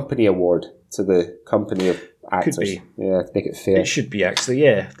be a company award to the company of actors. Could be. Yeah, to make it fair. It should be, actually,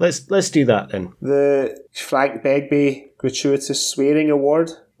 yeah. Let's do that then. The Frank Begbie Gratuitous Swearing Award.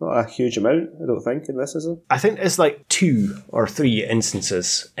 Not a huge amount, I don't think, in this, is it? I think it's like 2 or 3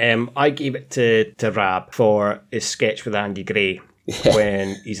 instances. I gave it to Rab for his sketch with Andy Gray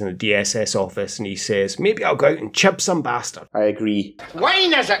when he's in the DSS office and he says, maybe I'll go out and chip some bastard. I agree.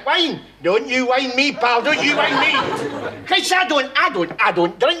 Wine, is it? Wine? Don't you wine me, pal. Don't you wine me. Christ, I don't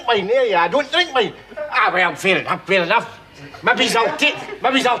drink wine, I don't drink wine. Well, fair enough. Maybe I'll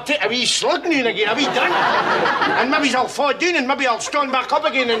take a wee slug now and again, a wee drink. And maybe I'll fall down and maybe I'll stand back up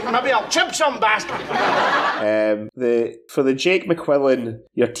again and maybe I'll chip some bastard. For the Jake McQuillan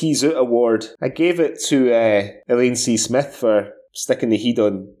Your Tease Out Award, I gave it to Elaine C. Smith for sticking the heat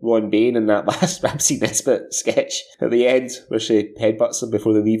on Ron Bain in that last Ramsey Nesbitt sketch at the end where she headbutts him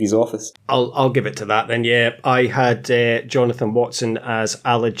before they leave his office. I'll give it to that then, yeah. I had Jonathan Watson as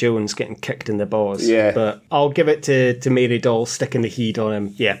Ala Jones getting kicked in the balls. Yeah. But I'll give it to Mary Doll sticking the heat on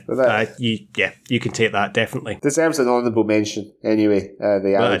him. Yeah. You can take that, definitely. Deserves an honourable mention, anyway,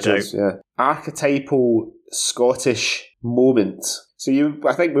 the Ala Jones. Yeah. Archetypal Scottish moment. So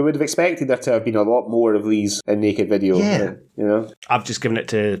I think we would have expected there to have been a lot more of these in Naked Video. Yeah. You know? I've just given it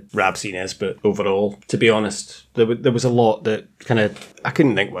to Ramsey Nesbitt overall, to be honest. There was a lot that I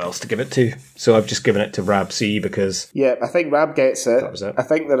couldn't think what else to give it to. So I've just given it to Ramsey because... Yeah, I think Rab gets it. That was it. I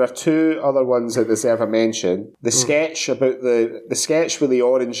think there are two other ones that deserve a mention. The sketch about the sketch with the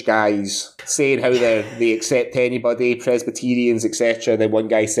orange guys saying how they accept anybody, Presbyterians, etc. Then one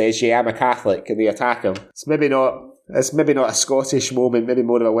guy says, yeah, I'm a Catholic, and they attack him. It's maybe not a Scottish moment, maybe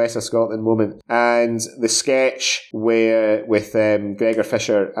more of a West of Scotland moment. And the sketch with Gregor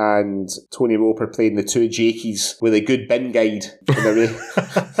Fisher and Tony Roper playing the two Jakies with a good bin guide when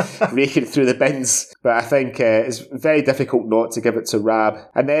they're raking through the bins. But I think it's very difficult not to give it to Rab.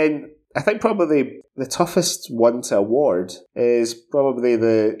 And then I think probably the toughest one to award is probably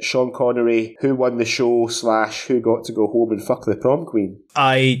the Sean Connery who won the show / who got to go home and fuck the prom queen.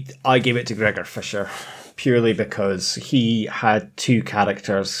 I gave it to Gregor Fisher. Purely because he had two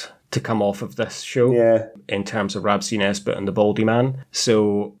characters to come off of this show in terms of Ramsey Nesbitt and the Baldy Man.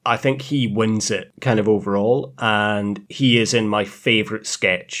 So I think he wins it kind of overall, and he is in my favourite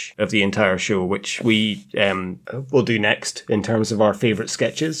sketch of the entire show, which we will do next in terms of our favourite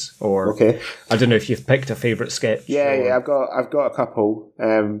sketches. Or okay. I don't know if you've picked a favourite sketch. Yeah, I've got a couple.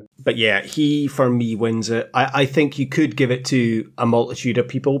 But yeah, he, for me, wins it. I think you could give it to a multitude of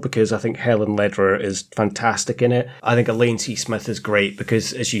people because I think Helen Lederer is fantastic in it. I think Elaine C. Smith is great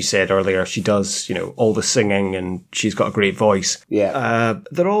because, as you said earlier, she does, all the singing and she's got a great voice. Yeah.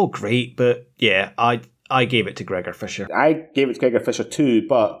 They're all great, but yeah, I gave it to Gregor Fisher. I gave it to Gregor Fisher too,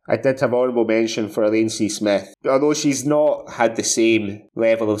 but I did have honourable mention for Elaine C. Smith. Although she's not had the same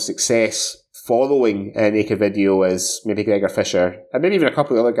level of success following a Naked Video as maybe Gregor Fisher, and maybe even a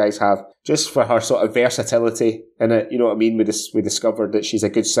couple of other guys have, just for her sort of versatility in it. You know what I mean? We discovered that she's a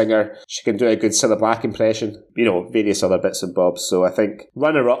good singer. She can do a good Cilla Black impression. Various other bits and bobs. So I think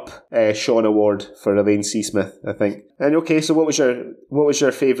runner-up Sean Award for Elaine C. Smith, I think. And okay, so what was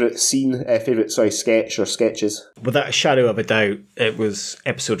your favourite scene? Sketch or sketches? Without a shadow of a doubt, it was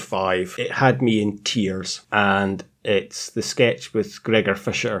episode 5. It had me in tears, and it's the sketch with Gregor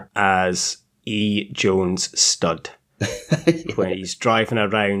Fisher as E. Jones Stud. When he's driving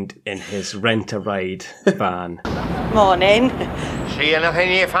around in his rent-a-ride van. Morning. See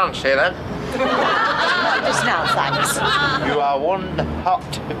anything you fancy then? Just now, thanks. You are one hot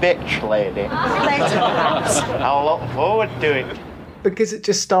bitch, lady. Later, perhaps. I'll look forward to it. Because it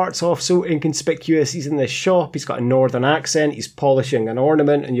just starts off so inconspicuous. He's in this shop, he's got a northern accent, he's polishing an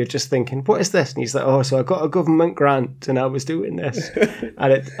ornament, and you're just thinking, what is this? And he's like, oh, so I got a government grant and I was doing this.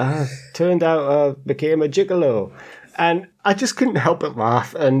 And it turned out I became a gigolo. And I just couldn't help but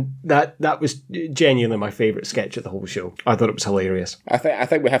laugh, and that was genuinely my favourite sketch of the whole show. I thought it was hilarious. I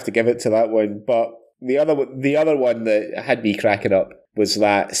think we have to give it to that one, but the other one that had me cracking up was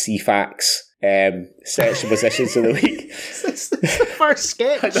that CFAX selection positions of the week. It's the first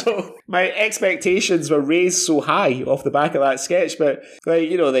sketch. I know. My expectations were raised so high off the back of that sketch, but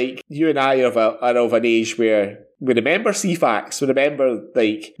you and I are of an age where we remember CFAX. We remember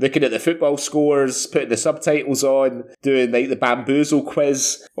looking at the football scores, putting the subtitles on, doing the bamboozle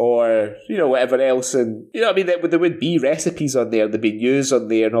quiz, or whatever else. And there would be recipes on there, there'd be news on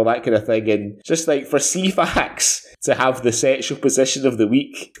there, and all that kind of thing. And just for CFAX to have the sexual position of the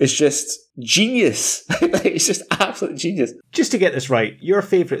week is just genius. It's just absolute genius. Just to get this right, your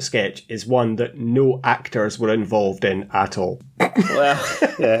favourite sketch is one that no actors were involved in at all. Well,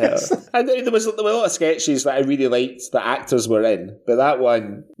 yeah. And there were a lot of sketches that I really liked that actors were in, but that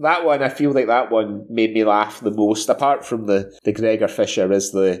one, I feel like that one made me laugh the most, apart from the Gregor Fisher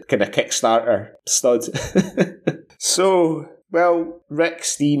as the kind of Kickstarter stud. So, well, Rick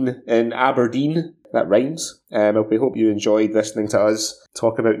Steen in Aberdeen. That rhymes. We hope you enjoyed listening to us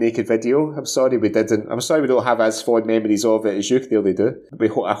talk about Naked Video. I'm sorry we didn't. I'm sorry we don't have as fond memories of it as you clearly do.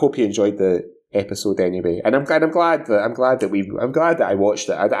 I hope you enjoyed the episode anyway, and I'm glad that I watched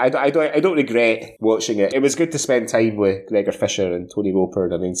it. I don't regret watching it. It was good to spend time with Gregor Fisher and Tony Roper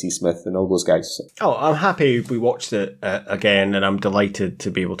and Elaine C. Smith and all those guys. Oh, I'm happy we watched it again, and I'm delighted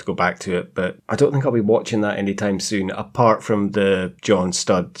to be able to go back to it, but I don't think I'll be watching that anytime soon. Apart from the John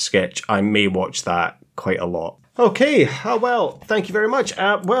Stud sketch, I may watch that quite a lot. Okay, well, thank you very much.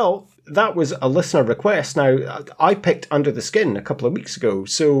 that was a listener request. Now, I picked Under the Skin a couple of weeks ago,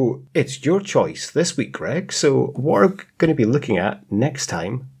 so it's your choice this week, Greg. So what are we going to be looking at next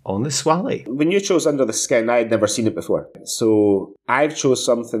time on the Swally? When you chose Under the Skin, I had never seen it before. So I've chose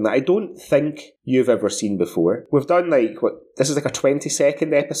something that I don't think you've ever seen before. We've done this is like a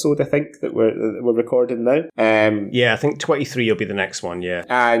 20-second episode, I think, that we're recording now. Yeah, I think 23 will be the next one, yeah.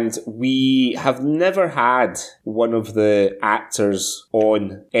 And we have never had one of the actors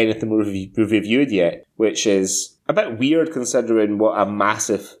on anything we've reviewed yet, which is a bit weird considering what a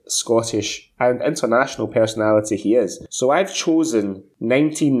massive Scottish and international personality he is. So I've chosen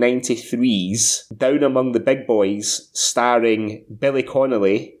 1993's Down Among the Big Boys, starring Billy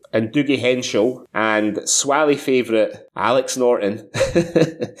Connolly and Dougie Henshall and Swally favourite Alex Norton,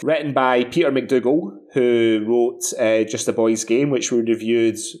 written by Peter McDougall, who wrote Just a Boys Game, which we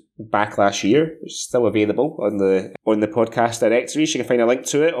reviewed back last year, which is still available on the podcast directories. You can find a link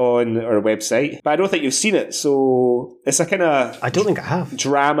to it on our website. But I don't think you've seen it, so it's a kind of... I don't think I have.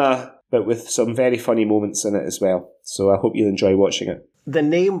 ...drama, but with some very funny moments in it as well. So I hope you'll enjoy watching it. The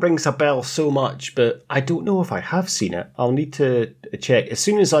name rings a bell so much, but I don't know if I have seen it. I'll need to check. As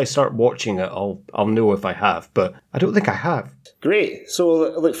soon as I start watching it, I'll know if I have, but I don't think I have. Great.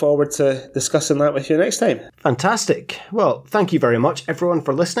 So I look forward to discussing that with you next time. Fantastic. Well, thank you very much, everyone,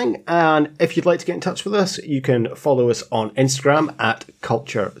 for listening. And if you'd like to get in touch with us, you can follow us on Instagram at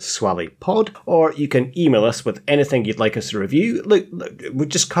CultureSwallyPod, or you can email us with anything you'd like us to review. Look, we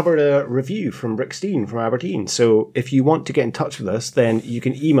just covered a review from Rick Steen from Aberdeen. So if you want to get in touch with us, then you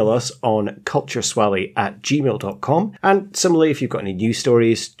can email us on cultureswally@gmail.com. And similarly, if you've got any news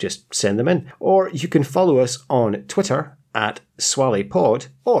stories, just send them in. Or you can follow us on Twitter at SwallyPod,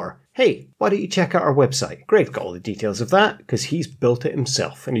 or hey, why don't you check out our website? Greg's got all the details of that because he's built it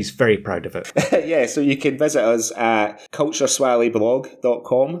himself and he's very proud of it. Yeah, so you can visit us at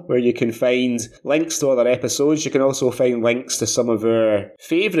cultureswallyblog.com, where you can find links to other episodes. You can also find links to some of our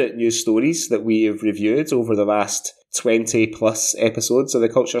favourite news stories that we have reviewed over the last 20 plus episodes of the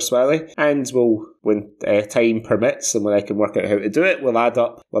Culture Swally, and we'll, when time permits and when I can work out how to do it, we'll add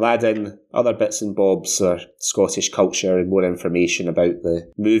in other bits and bobs or Scottish culture and more information about the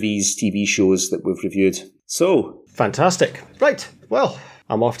movies, TV shows that we've reviewed. So fantastic. Right, well,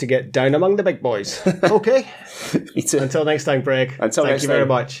 I'm off to get down among the big boys. Okay. Me too. Until next time, Greg. Thank you very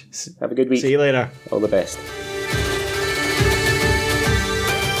much. Have a good week. See you later. All the best.